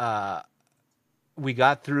we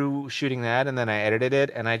got through shooting that, and then I edited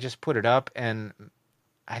it and I just put it up, and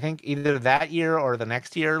I think either that year or the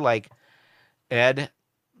next year, like, Ed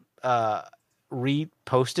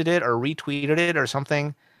reposted it or retweeted it or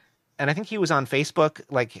something. And I think he was on Facebook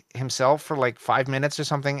like himself for like 5 minutes or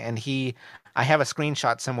something. And I have a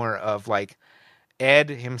screenshot somewhere of like Ed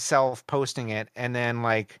himself posting it, and then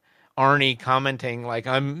like Arnie commenting like,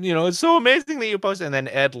 it's so amazing that you posted, and then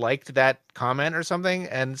Ed liked that comment or something.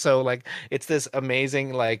 And so like it's this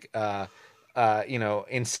amazing like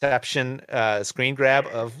Inception screen grab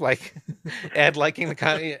of like Ed liking the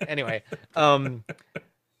comment. Anyway,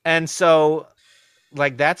 and so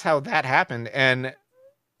like that's how that happened. And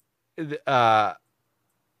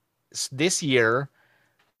this year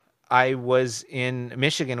I was in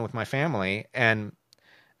Michigan with my family and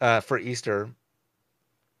for Easter,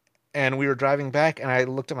 and we were driving back, and I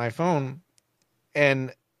looked at my phone,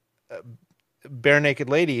 and Bare Naked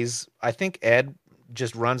Ladies, I think Ed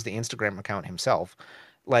just runs the Instagram account himself.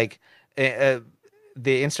 Like the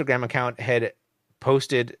Instagram account had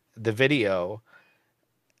posted the video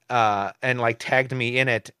and like tagged me in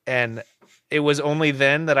it, and it was only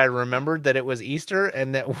then that I remembered that it was Easter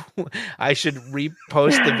and that I should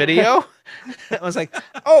repost the video. I was like,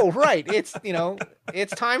 "Oh, right, it's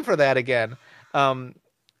it's time for that again."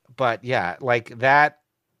 But yeah, like that.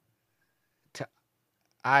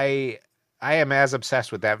 I am as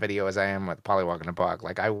obsessed with that video as I am with Pollywog in a Bog.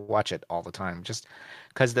 Like I watch it all the time, just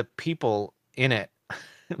because the people in it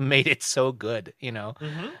made it so good,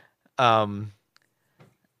 Mm-hmm.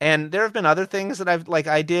 And there have been other things that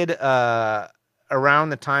I did around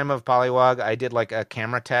the time of Pollywog. I did like a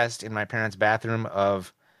camera test in my parents' bathroom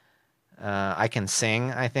of I Can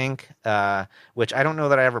Sing, I think, which I don't know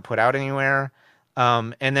that I ever put out anywhere.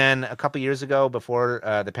 And then a couple years ago, before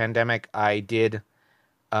the pandemic, I did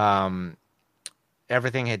Everything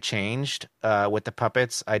Had Changed with the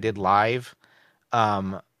puppets. I did live,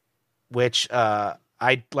 which I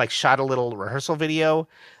like shot a little rehearsal video.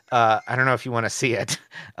 I don't know if you want to see it.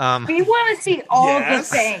 We want to see all the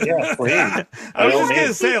things. Yeah, please. I was just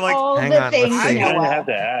gonna say, like, all hang the on, things. let's see. I didn't have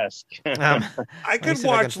to ask. I could see if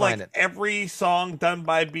I can watch find like it. every song done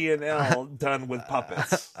by B&L done with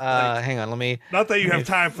puppets. Hang on, let me. Not that you have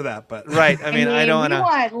time for that, but Right. I mean, I don't We want to.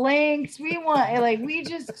 want links. We want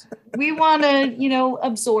we want to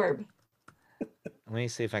absorb. Let me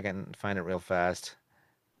see if I can find it real fast.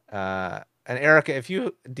 And Erica, if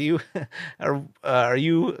you are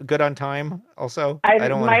you good on time? Also, I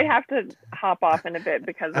don't might have to hop off in a bit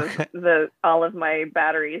because of all of my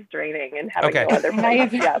batteries draining and having no other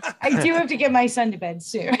place. Yes. I do have to get my son to bed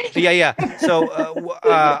soon. Yeah. So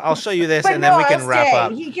I'll show you this, But and then we I'll can wrap stay.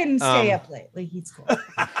 up. He can stay up late. Like he's cool. Let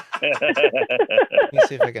me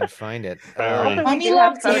see if I can find it. Also, we Mommy do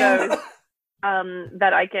have loves you. photos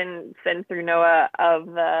that I can send through Noah of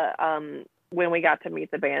the when we got to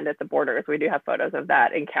meet the band at the Borders. We do have photos of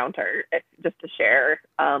that encounter just to share.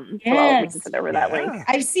 So we can send over that link.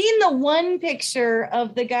 I've seen the one picture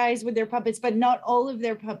of the guys with their puppets, but not all of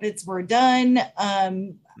their puppets were done.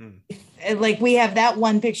 Like we have that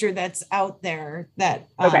one picture that's out there that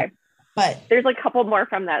okay. But there's a couple more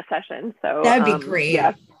from that session. So that'd be great.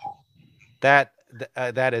 Yeah.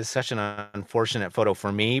 That is such an unfortunate photo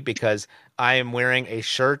for me because I am wearing a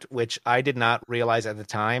shirt which I did not realize at the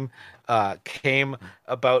time came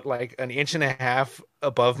about like an inch and a half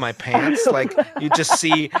above my pants. Like you just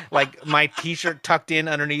see like my t-shirt tucked in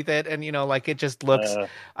underneath it, and like it just looks.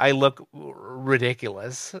 I look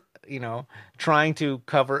ridiculous. Trying to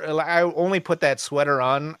cover. I only put that sweater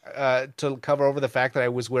on to cover over the fact that I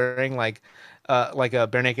was wearing like like a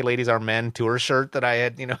Bare Naked Ladies Are Men tour shirt that I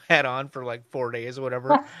had, had on for like 4 days or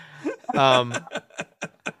whatever.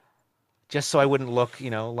 Just so I wouldn't look,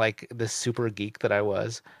 like the super geek that I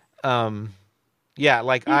was. Yeah,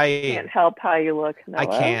 like You can't help how you look, Noah. I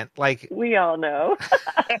can't. Like, we all know.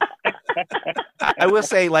 I will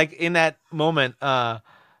say, like, in that moment,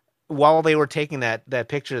 while they were taking that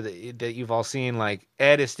picture that you've all seen, like,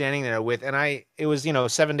 Ed is standing there with, and it was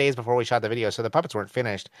 7 days before we shot the video, so the puppets weren't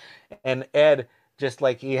finished, and Ed just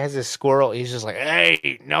like he has his squirrel, he's just like,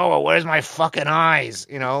 "Hey, Noah, where's my fucking eyes?"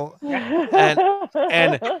 And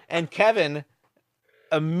Kevin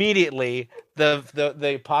immediately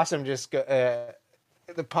the possum just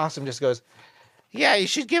goes, "Yeah, you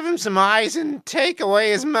should give him some eyes and take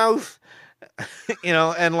away his mouth,"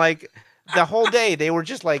 and like. The whole day they were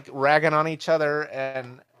just like ragging on each other,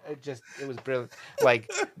 and it was brilliant. Like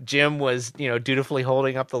Jim was, dutifully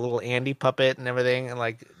holding up the little Andy puppet and everything, and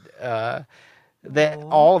like that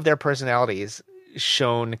all of their personalities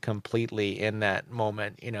shone completely in that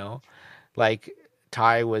moment. Like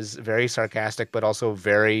Ty was very sarcastic, but also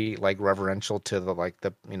very like reverential to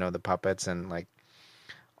the puppets, and like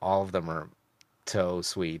all of them are so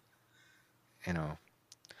sweet.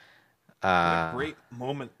 What a great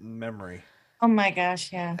moment in memory. Oh my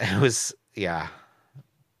gosh, yeah. It was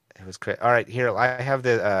great. All right, here I have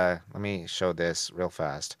the let me show this real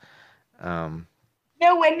fast. No,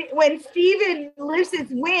 when Steven lifts his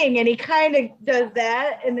wing and he kind of does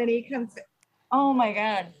that, and then he comes. Oh my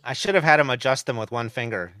god! I should have had him adjust them with one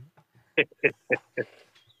finger.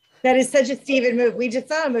 That is such a Steven move. We just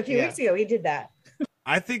saw him a few weeks ago. He did that.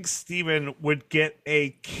 I think Steven would get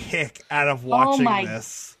a kick out of watching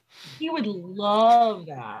this. He would love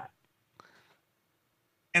that.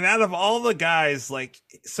 And out of all the guys, like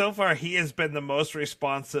so far, he has been the most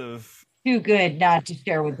responsive. Too good not to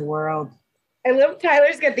share with the world. I love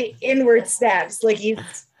Tyler's got the inward snaps, like he's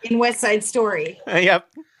in West Side Story. Yep.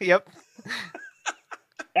 The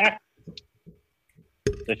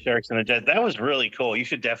Sharks and the Jets. That was really cool. You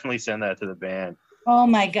should definitely send that to the band. Oh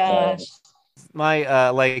my gosh.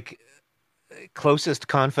 My closest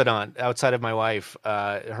confidant outside of my wife,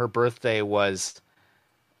 her birthday was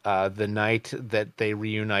the night that they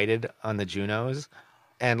reunited on the Junos,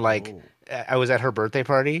 and I was at her birthday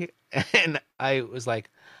party, and I was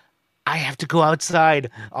like, I have to go outside.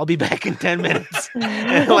 I'll be back in 10 minutes.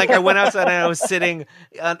 And I went outside and I was sitting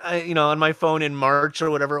on my phone in March or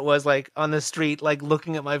whatever it was, like on the street, like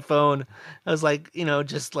looking at my phone. I was like,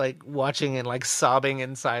 just like watching and like sobbing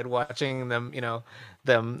inside, watching them,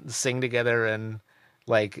 them sing together. And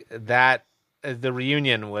like that, the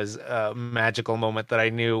reunion was a magical moment that I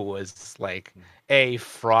knew was like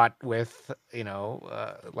fraught with,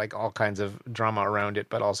 like all kinds of drama around it,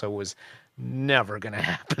 but also was never gonna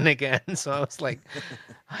happen again. So I was like,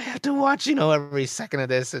 I have to watch every second of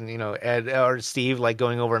this, and Ed or Steve like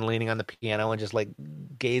going over and leaning on the piano and just like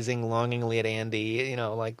gazing longingly at Andy,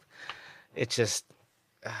 like it's just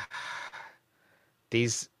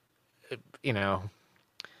these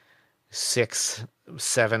 6,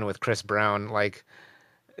 7 with Chris Brown like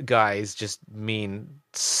guys just mean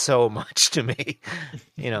so much to me.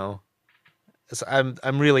 So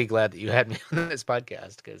I'm really glad that you had me on this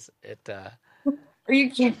podcast, because it. Are you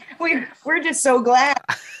kidding? We're just so glad.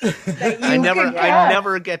 That you I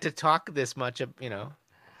never get to talk this much,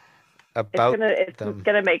 about it's them.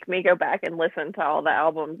 gonna make me go back and listen to all the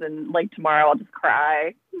albums, and like tomorrow I'll just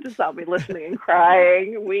cry. I'll be listening and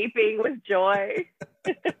crying, weeping with joy.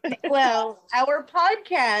 Well, our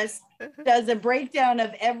podcast does a breakdown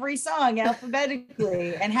of every song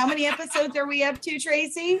alphabetically. And how many episodes are we up to,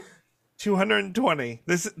 Tracy? 220.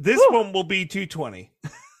 This one will be 220.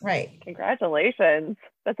 Right. Congratulations.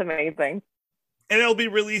 That's amazing. And it'll be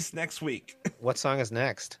released next week. What song is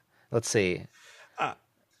next? Let's see.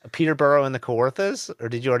 Peterborough and the Kawarthas? Or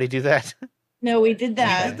did you already do that? No, we did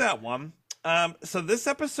that. We did that one. So this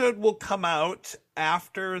episode will come out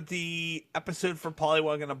after the episode for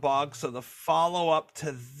Pollywog and a Bog. So the follow-up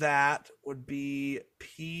to that would be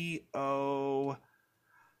P.O.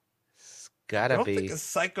 I don't think it's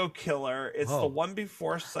Psycho Killer. It's the one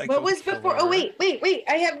before Psycho Killer. What was before? Oh, wait.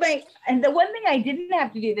 I have and the one thing I didn't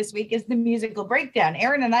have to do this week is the musical breakdown.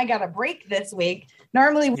 Aaron and I got a break this week.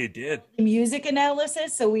 Normally you did music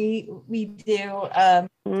analysis. So we do, no,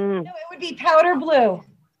 it would be Powder Blue.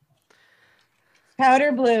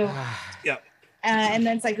 Yep. And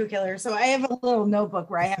then Psycho Killer. So I have a little notebook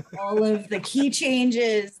where I have all of the key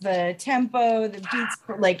changes, the tempo, the beats,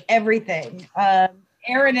 like everything.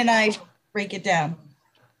 Aaron and I break it down.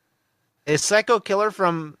 Is Psycho Killer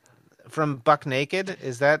from Buck Naked?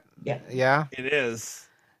 Is that? Yeah. Yeah. It is.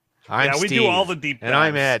 I'm we Steve, do all the deep dives. and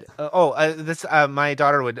I'm Ed. This my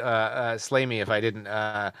daughter would slay me if I didn't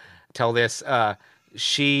tell this.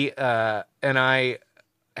 She and I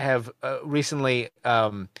have recently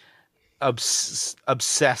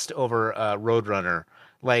obsessed over Roadrunner.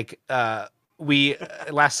 Like we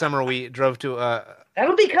last summer we drove to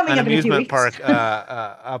That'll be coming an up in a few amusement weeks. park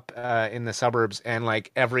up in the suburbs, and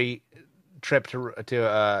like every trip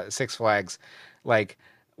to Six Flags, like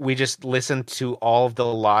we just listened to all of the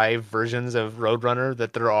live versions of Roadrunner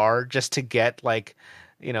that there are, just to get like,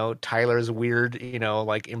 you know, Tyler's weird, you know,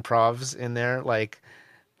 like improvs in there, like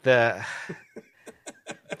their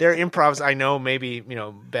improvs. I know maybe, you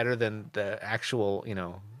know, better than the actual, you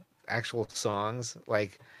know, actual songs.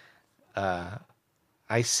 Like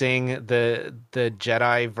I sing the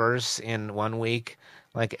Jedi verse in 1 week.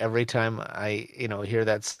 Like every time I, you know, hear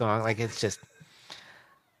that song, like it's just,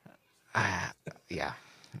 yeah.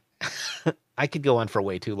 I could go on for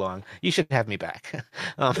way too long. You should have me back.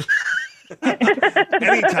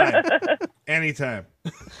 Anytime.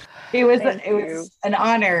 It was an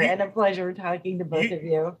honor and a pleasure talking to both of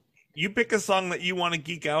you. You pick a song that you want to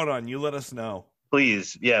geek out on. You let us know.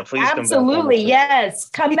 Please, Absolutely, come back. yes.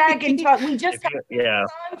 Come back and talk. We just have yeah.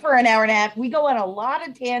 on for an hour and a half. We go on a lot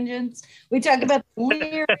of tangents. We talk about the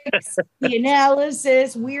lyrics, the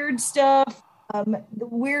analysis, weird stuff, the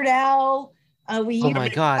Weird Al. We oh my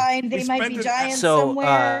God, they might be giants so,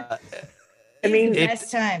 somewhere. I mean, the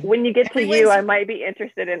best time. When you get to you, I might be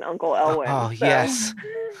interested in Uncle Elwin. Yes.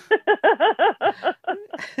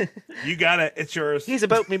 You got it. It's yours. He's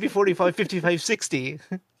about maybe 45, 55, 60.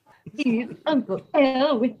 He's Uncle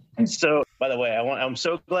Elwin. So, by the way, I'm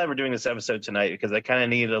so glad we're doing this episode tonight, because I kind of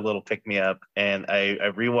needed a little pick me up, and I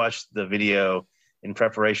rewatched the video in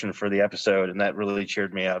preparation for the episode, and that really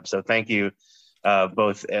cheered me up. So, thank you,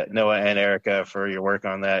 both Noah and Erica, for your work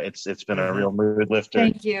on that. It's been a real mood lifter.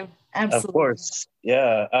 Thank you. Absolutely. Of course.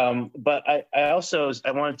 Yeah. But I also,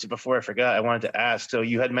 wanted to, before I forgot, I wanted to ask, so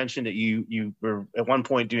you had mentioned that you were at one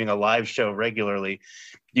point doing a live show regularly.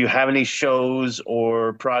 Do you have any shows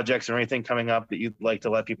or projects or anything coming up that you'd like to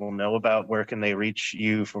let people know about? Where can they reach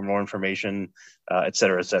you for more information, et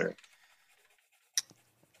cetera, et cetera?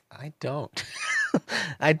 I don't.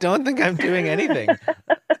 I don't think I'm doing anything.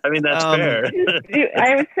 I mean, that's fair.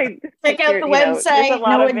 I would say check out the website. There's a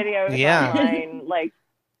lot of videos Yeah. online. Like,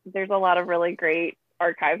 there's a lot of really great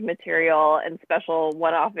archive material and special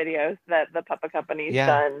one-off videos that the Puppet Company's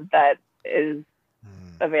done that is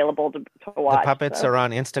available to watch. The puppets are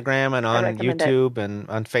on Instagram and on YouTube and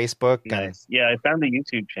on Facebook. Nice. Yeah, I found the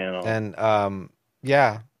YouTube channel. And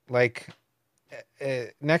yeah, like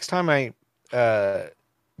next time I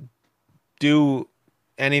do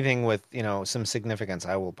anything with, you know, some significance,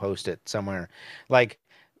 I will post it somewhere. Like,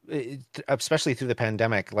 especially through the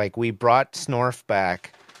pandemic, like we brought Snorf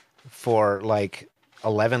back for like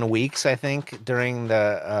 11 weeks, I think, during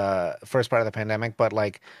the first part of the pandemic. But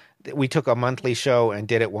like, we took a monthly show and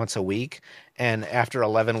did it once a week. And after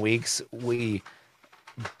 11 weeks, we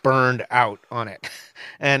burned out on it.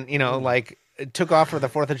 And, you know, like, it took off for the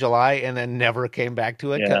 4th of July and then never came back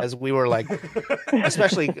to it, because we were like,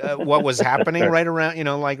 especially what was happening right around, you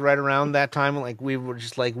know, like right around that time, like we were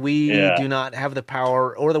just like, we do not have the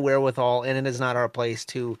power or the wherewithal, and it is not our place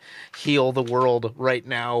to heal the world right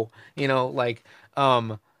now, you know, like,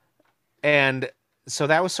 and so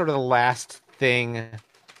that was sort of the last thing.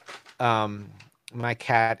 My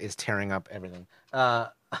cat is tearing up everything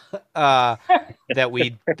that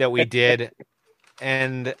we did.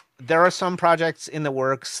 And there are some projects in the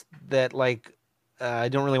works that like I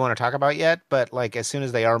don't really want to talk about yet, but like as soon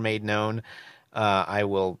as they are made known, I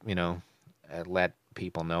will, you know, let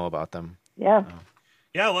people know about them. Yeah.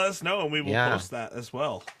 Yeah, let us know, and we will post that as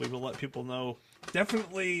well. We will let people know.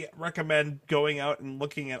 Definitely recommend going out and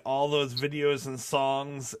looking at all those videos and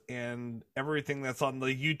songs and everything that's on the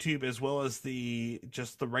YouTube, as well as the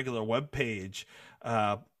regular web page.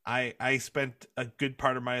 I spent a good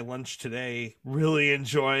part of my lunch today really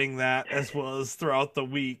enjoying that, as well as throughout the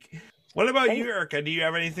week. What about you, Erica? Do you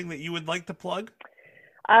have anything that you would like to plug?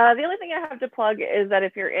 The only thing I have to plug is that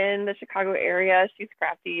if you're in the Chicago area, She's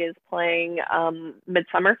Crafty is playing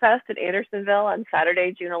Midsummer Fest at Andersonville on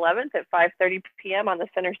Saturday, June 11th at 5:30 p.m. on the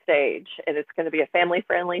center stage. And it's going to be a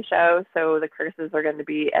family-friendly show, so the curses are going to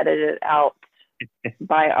be edited out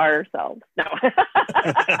by ourselves. No.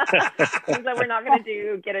 Things that we're not going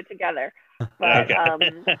to get it together. But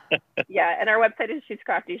yeah, and our website is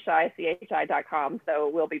she'scrafty.com, so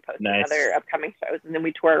we'll be posting other upcoming shows, and then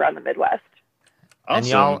we tour around the Midwest.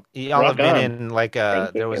 Awesome. And y'all have been in like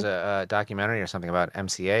there was a documentary or something about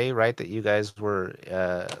MCA, right? That you guys were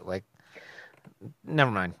like,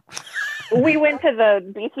 never mind. We went to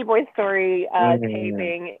the Beastie Boys story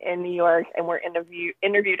taping in New York, and were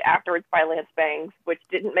interviewed afterwards by Lance Bangs, which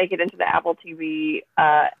didn't make it into the Apple TV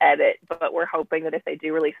edit, but we're hoping that if they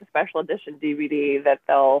do release a special edition DVD, that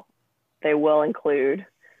they will include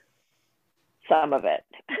some of it.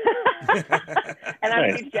 And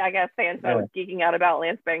I'm a huge Jackass fan, so I was geeking out about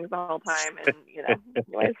Lance Bangs the whole time. And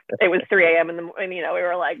anyways, it was 3 a.m. in the morning. We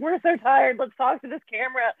were like, we're so tired. Let's talk to this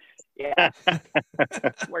camera. Yeah,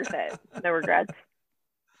 worth it. No regrets.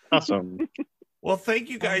 Awesome. Well, thank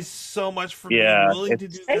you guys so much for being willing to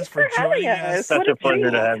do this, for joining joining us. Such a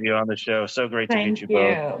pleasure to have you on the show. So great to meet you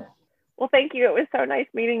both. Well, thank you. It was so nice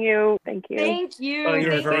meeting you. Thank you. Thank you. Oh,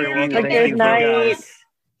 you're very welcome. Have a good night.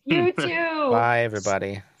 You too. Bye,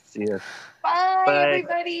 everybody. See you. Bye, Bye.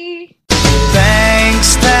 everybody.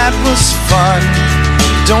 Thanks, that was fun.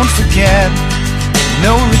 Don't forget,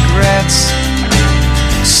 no regrets,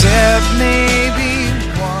 except maybe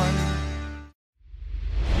one.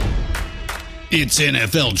 It's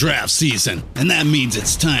NFL draft season, and that means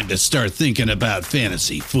it's time to start thinking about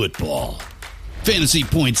fantasy football.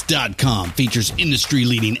 FantasyPoints.com features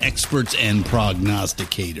industry-leading experts and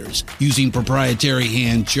prognosticators using proprietary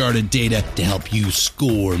hand-charted data to help you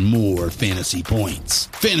score more fantasy points.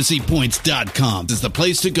 FantasyPoints.com is the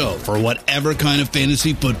place to go for whatever kind of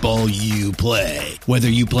fantasy football you play. Whether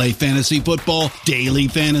you play fantasy football, daily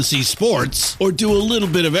fantasy sports, or do a little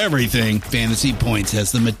bit of everything, Fantasy Points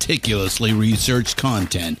has the meticulously researched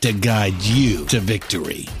content to guide you to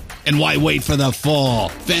victory. And why wait for the fall?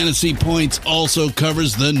 Fantasy Points also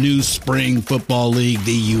covers the new spring football league,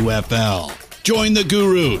 the UFL. Join the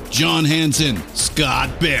guru, John Hansen,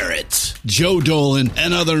 Scott Barrett, Joe Dolan,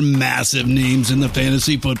 and other massive names in the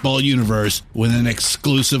fantasy football universe with an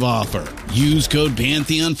exclusive offer. Use code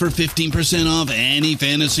Pantheon for 15% off any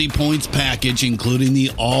Fantasy Points package, including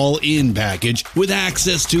the all-in package, with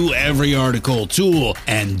access to every article, tool,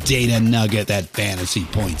 and data nugget that Fantasy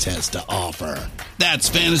Points has to offer.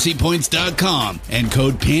 That's FantasyPoints.com and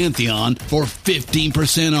code Pantheon for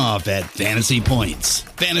 15% off at Fantasy Points.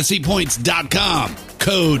 FantasyPoints.com,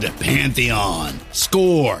 code Pantheon.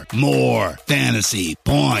 Score more fantasy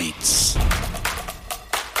points.